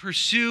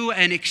pursue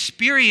and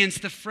experience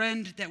the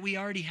friend that we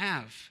already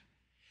have.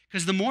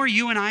 Because the more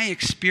you and I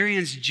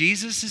experience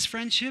Jesus'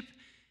 friendship,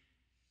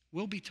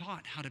 we'll be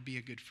taught how to be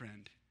a good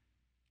friend.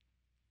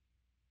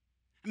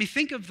 I mean,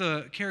 think of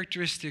the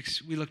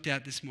characteristics we looked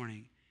at this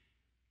morning.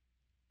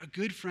 A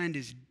good friend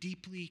is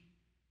deeply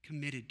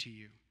committed to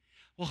you.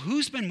 Well,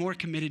 who's been more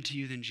committed to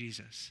you than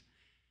Jesus?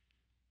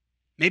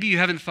 Maybe you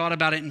haven't thought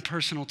about it in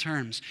personal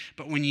terms,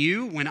 but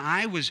when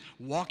I was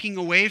walking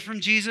away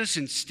from Jesus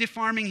and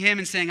stiff-arming him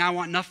and saying, I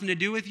want nothing to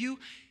do with you,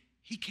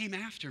 he came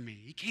after me.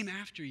 He came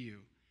after you.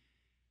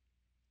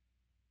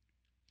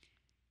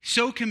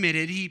 So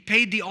committed, he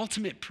paid the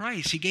ultimate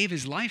price. He gave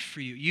his life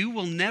for you. You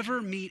will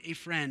never meet a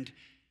friend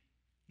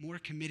more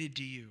committed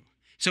to you.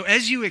 So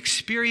as you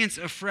experience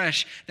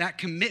afresh that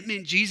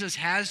commitment Jesus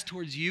has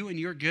towards you and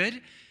your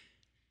good,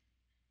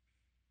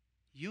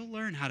 you'll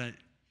learn how to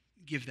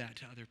give that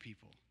to other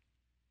people.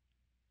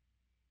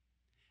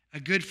 A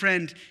good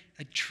friend,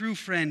 a true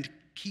friend,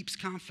 keeps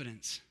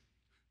confidence.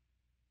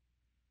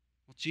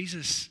 Well,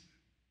 Jesus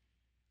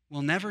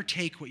will never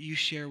take what you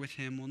share with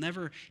him, will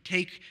never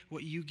take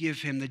what you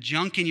give him, the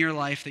junk in your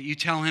life that you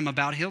tell him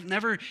about. He'll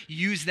never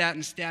use that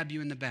and stab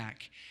you in the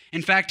back.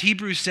 In fact,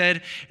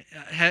 the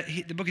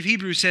book of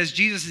Hebrews says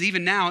Jesus is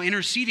even now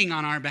interceding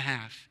on our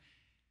behalf.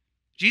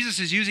 Jesus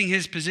is using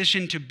his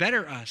position to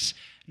better us,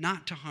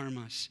 not to harm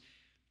us.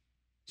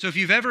 So if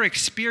you've ever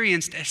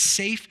experienced a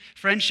safe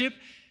friendship,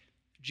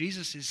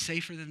 Jesus is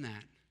safer than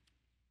that.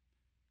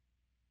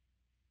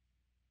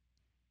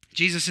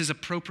 Jesus is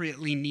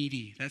appropriately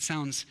needy. That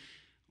sounds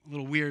a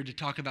little weird to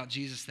talk about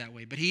Jesus that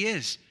way, but he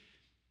is.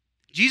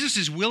 Jesus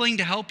is willing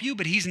to help you,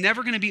 but he's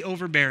never going to be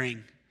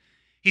overbearing.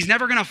 He's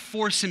never going to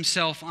force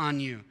himself on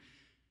you.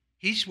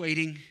 He's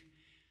waiting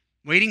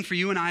for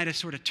you and I to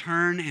sort of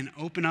turn and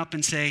open up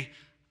and say,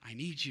 I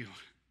need you.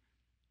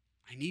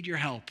 I need your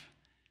help.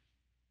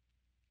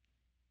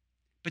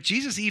 But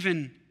Jesus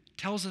even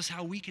tells us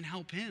how we can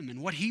help him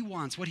and what he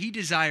wants, what he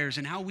desires,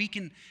 and how we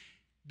can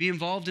be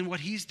involved in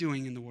what he's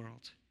doing in the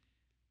world.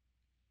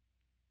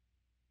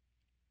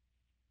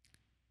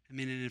 I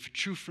mean, and if a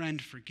true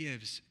friend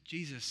forgives,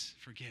 Jesus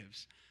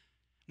forgives.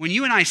 When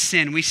you and I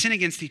sin, we sin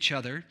against each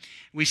other,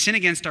 we sin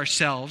against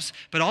ourselves,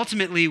 but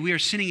ultimately we are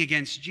sinning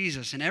against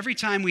Jesus. And every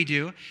time we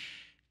do,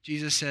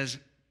 Jesus says,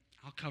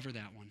 I'll cover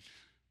that one.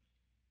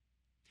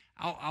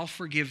 I'll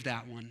forgive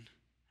that one.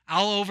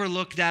 I'll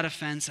overlook that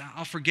offense.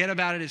 I'll forget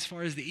about it as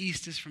far as the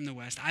east is from the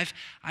west.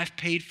 I've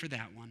paid for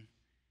that one.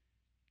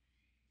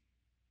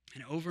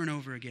 And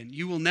over again.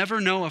 You will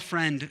never know a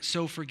friend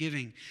so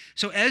forgiving.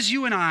 So as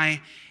you and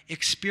I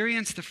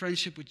experience the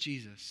friendship with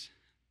Jesus,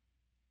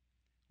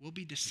 we'll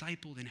be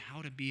discipled in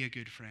how to be a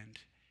good friend.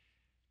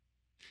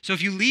 So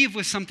if you leave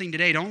with something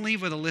today, don't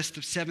leave with a list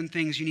of 7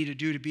 things you need to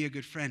do to be a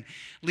good friend.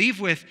 Leave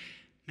with,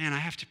 man, I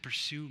have to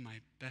pursue my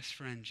best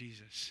friend,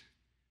 Jesus,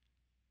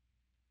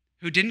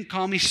 who didn't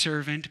call me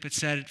servant, but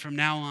said, from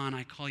now on,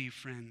 I call you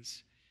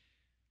friends.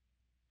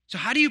 So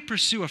how do you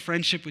pursue a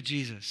friendship with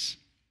Jesus?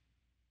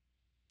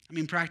 I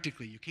mean,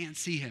 practically, you can't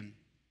see him.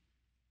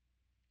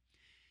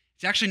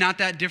 It's actually not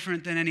that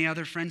different than any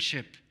other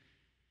friendship.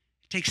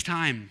 It takes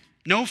time.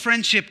 No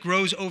friendship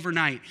grows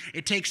overnight.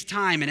 It takes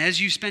time. And as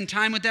you spend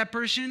time with that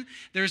person,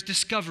 there's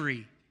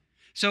discovery.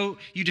 So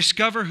you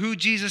discover who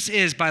Jesus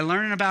is by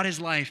learning about his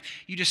life.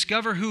 You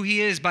discover who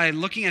he is by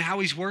looking at how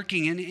he's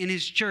working in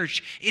his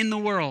church, in the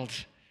world.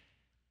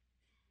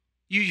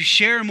 You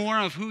share more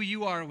of who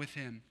you are with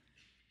him.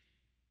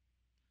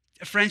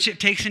 A friendship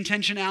takes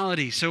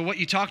intentionality. So what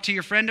you talk to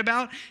your friend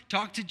about,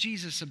 talk to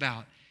Jesus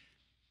about.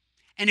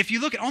 And if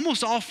you look at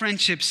almost all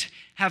friendships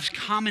have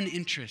common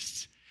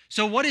interests.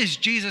 So what is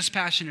Jesus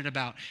passionate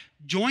about?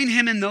 Join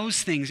him in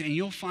those things and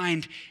you'll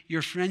find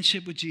your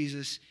friendship with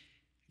Jesus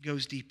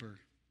goes deeper.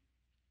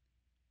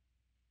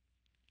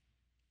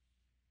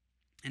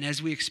 And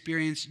as we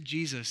experience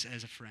Jesus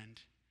as a friend,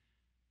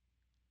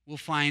 we'll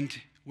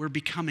find we're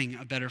becoming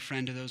a better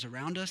friend to those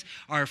around us.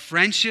 Our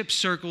friendship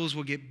circles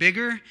will get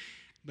bigger,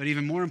 but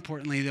even more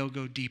importantly, they'll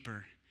go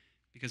deeper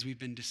because we've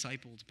been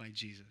discipled by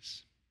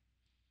Jesus.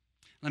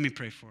 Let me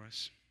pray for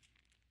us.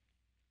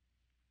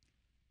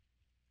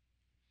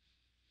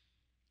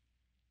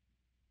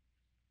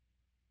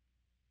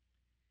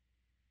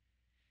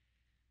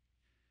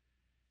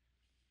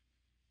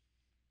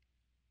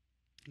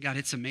 God,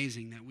 it's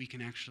amazing that we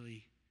can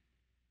actually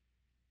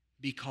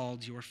be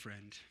called your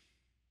friend.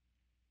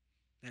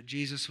 That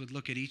Jesus would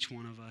look at each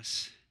one of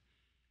us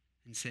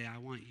and say, I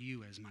want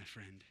you as my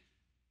friend.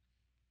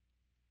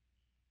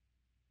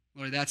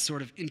 Lord, that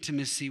sort of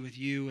intimacy with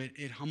you,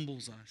 it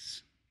humbles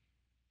us.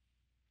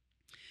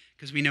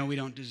 Because we know we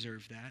don't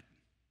deserve that.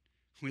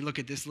 We look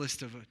at this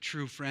list of a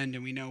true friend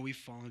and we know we've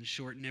fallen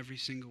short in every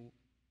single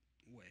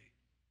way.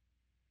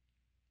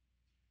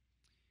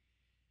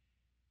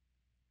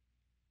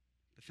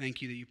 But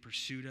thank you that you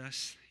pursued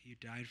us, you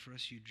died for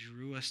us, you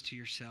drew us to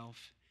yourself.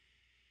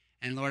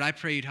 And Lord, I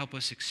pray you'd help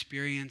us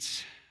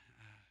experience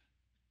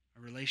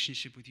a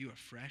relationship with you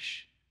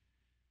afresh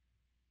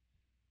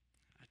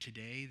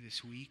today,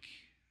 this week,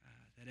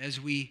 that as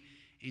we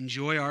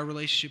enjoy our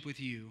relationship with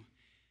you,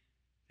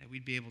 that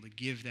we'd be able to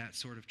give that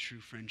sort of true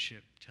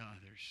friendship to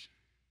others.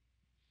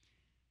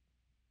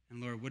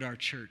 And Lord, would our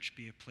church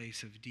be a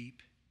place of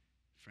deep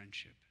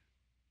friendship?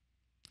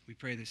 We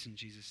pray this in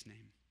Jesus'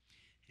 name.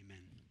 Amen.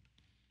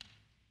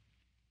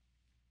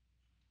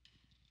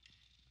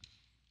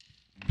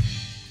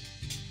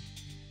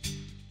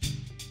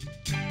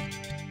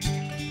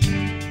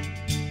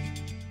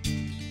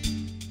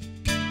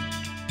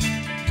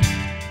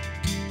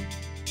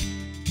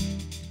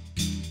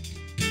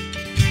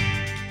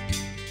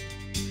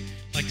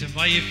 I'd like to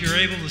invite you, if you're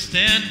able to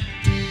stand,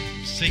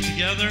 sing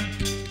together.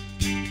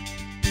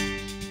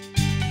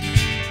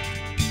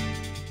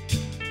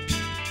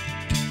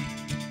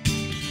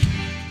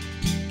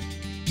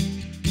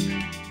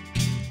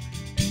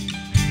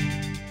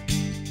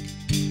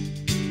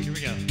 Here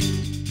we go.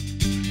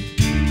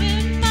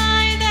 Am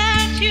I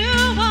that you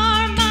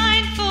are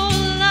mindful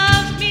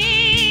of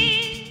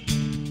me,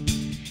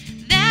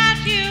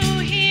 that you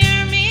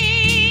hear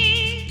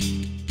me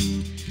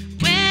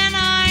when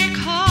I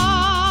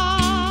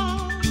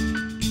call?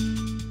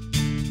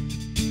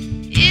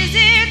 Is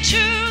it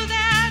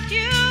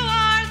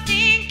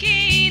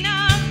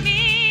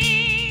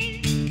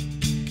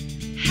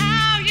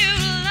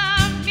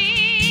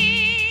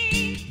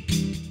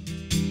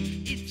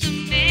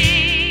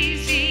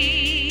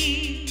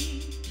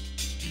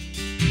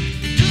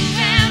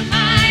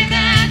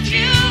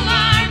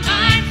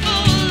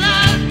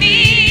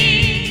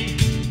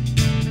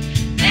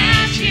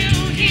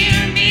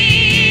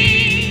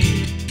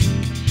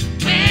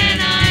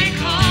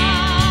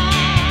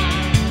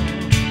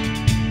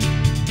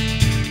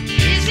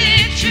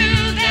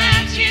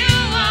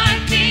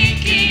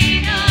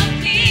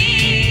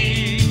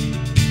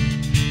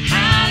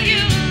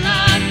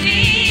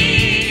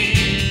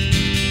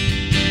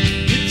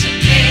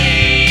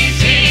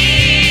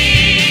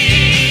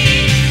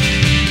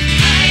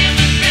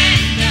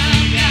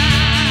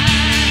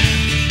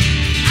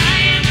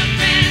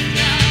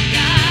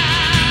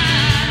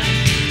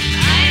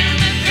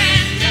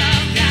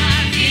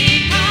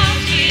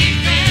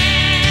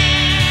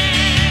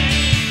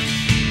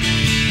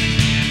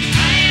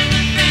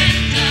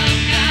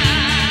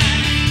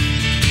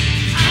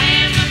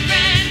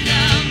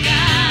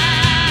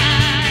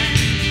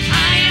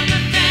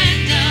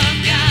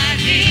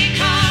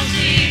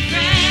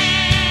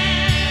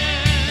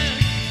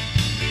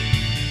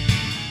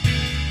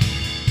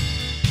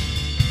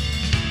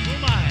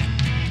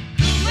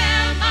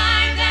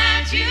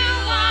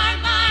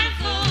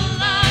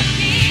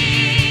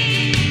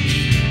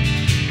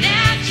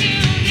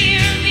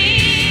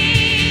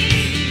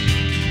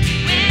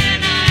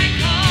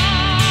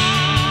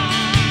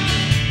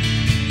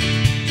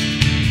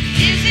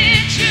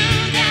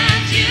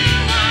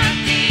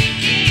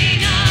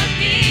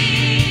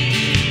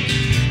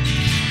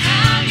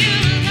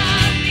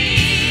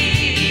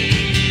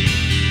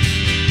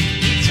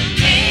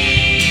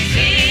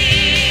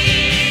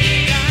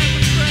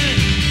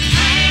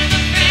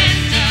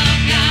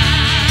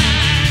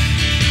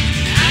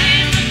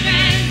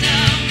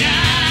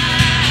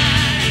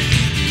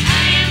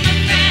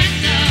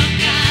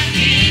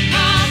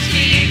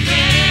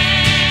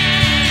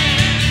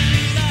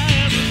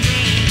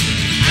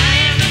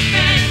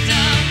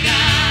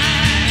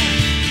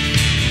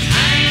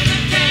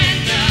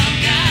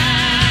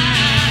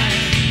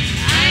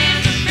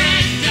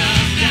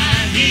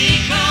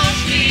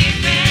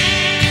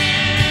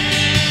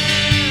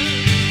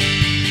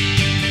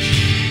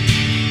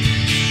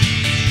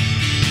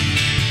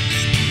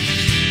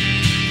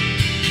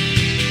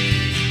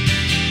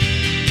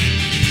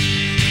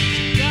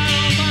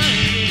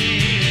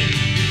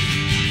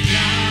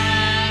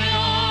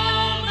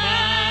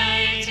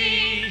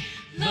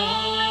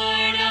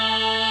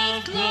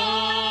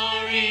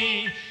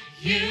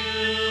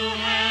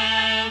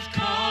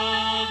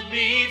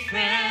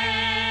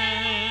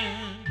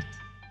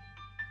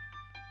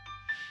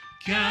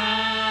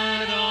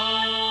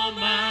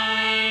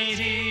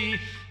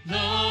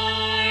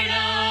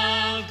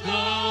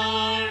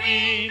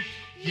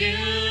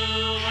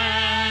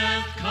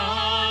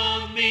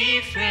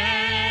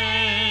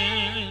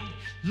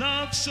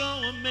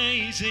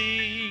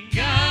amazing,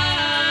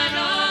 God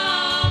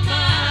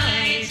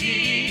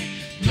Almighty,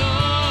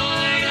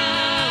 Lord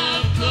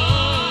of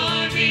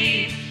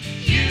glory,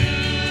 you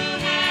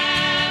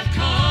have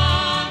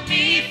called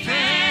me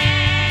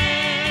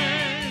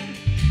friend.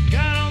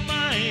 God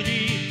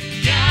Almighty,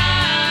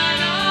 God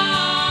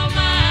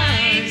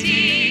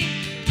Almighty,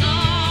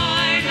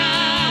 Lord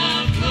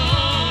of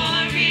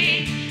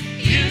glory,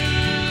 you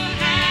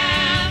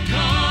have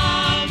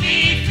called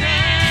me friend.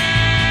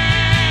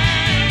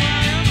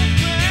 I am a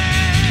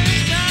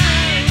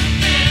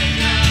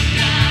friend of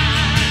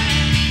God.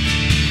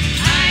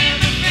 I am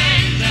a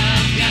friend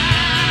of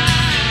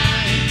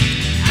God.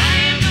 I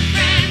am a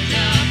friend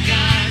of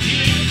God.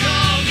 You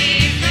call me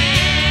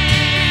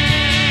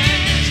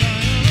friend.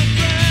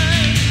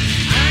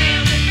 I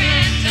am a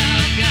friend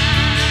of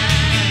God.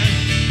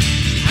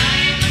 I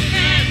am a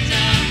friend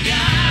of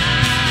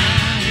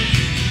God.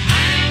 I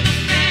am a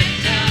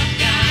friend of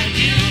God.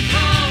 You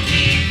call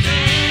me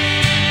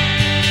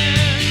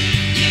friend.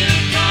 You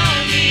call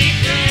me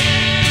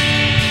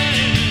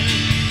friend.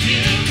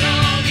 You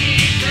call me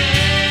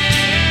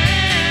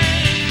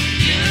friend.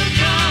 You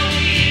call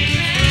me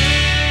friend.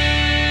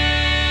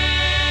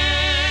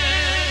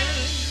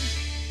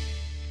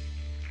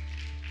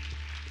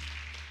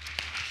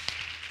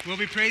 We'll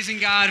be praising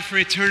God for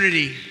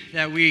eternity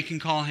that we can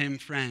call him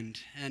friend.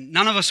 And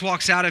none of us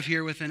walks out of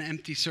here with an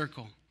empty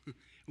circle.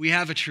 We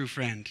have a true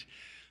friend.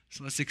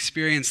 So let's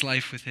experience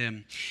life with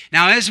him.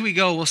 Now, as we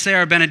go, we'll say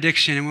our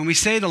benediction. And when we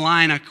say the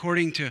line,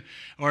 according to,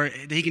 or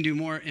that he can do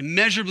more,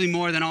 immeasurably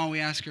more than all we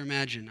ask or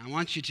imagine, I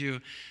want you to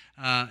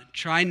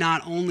try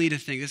not only to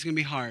think, this is going to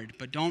be hard,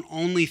 but don't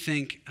only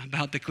think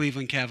about the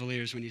Cleveland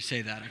Cavaliers when you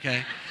say that,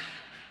 okay?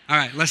 All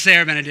right, let's say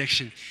our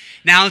benediction.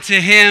 Now to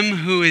him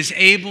who is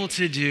able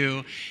to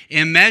do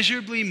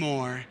immeasurably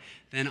more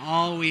than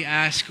all we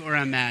ask or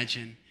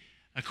imagine,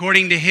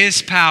 according to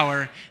his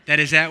power that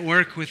is at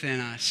work within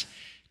us,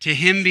 to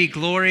him be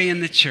glory in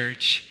the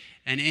church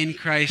and in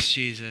Christ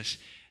Jesus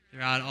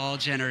throughout all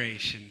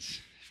generations,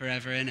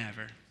 forever and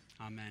ever.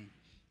 Amen.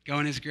 Go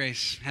in his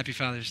grace. Happy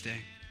Father's Day.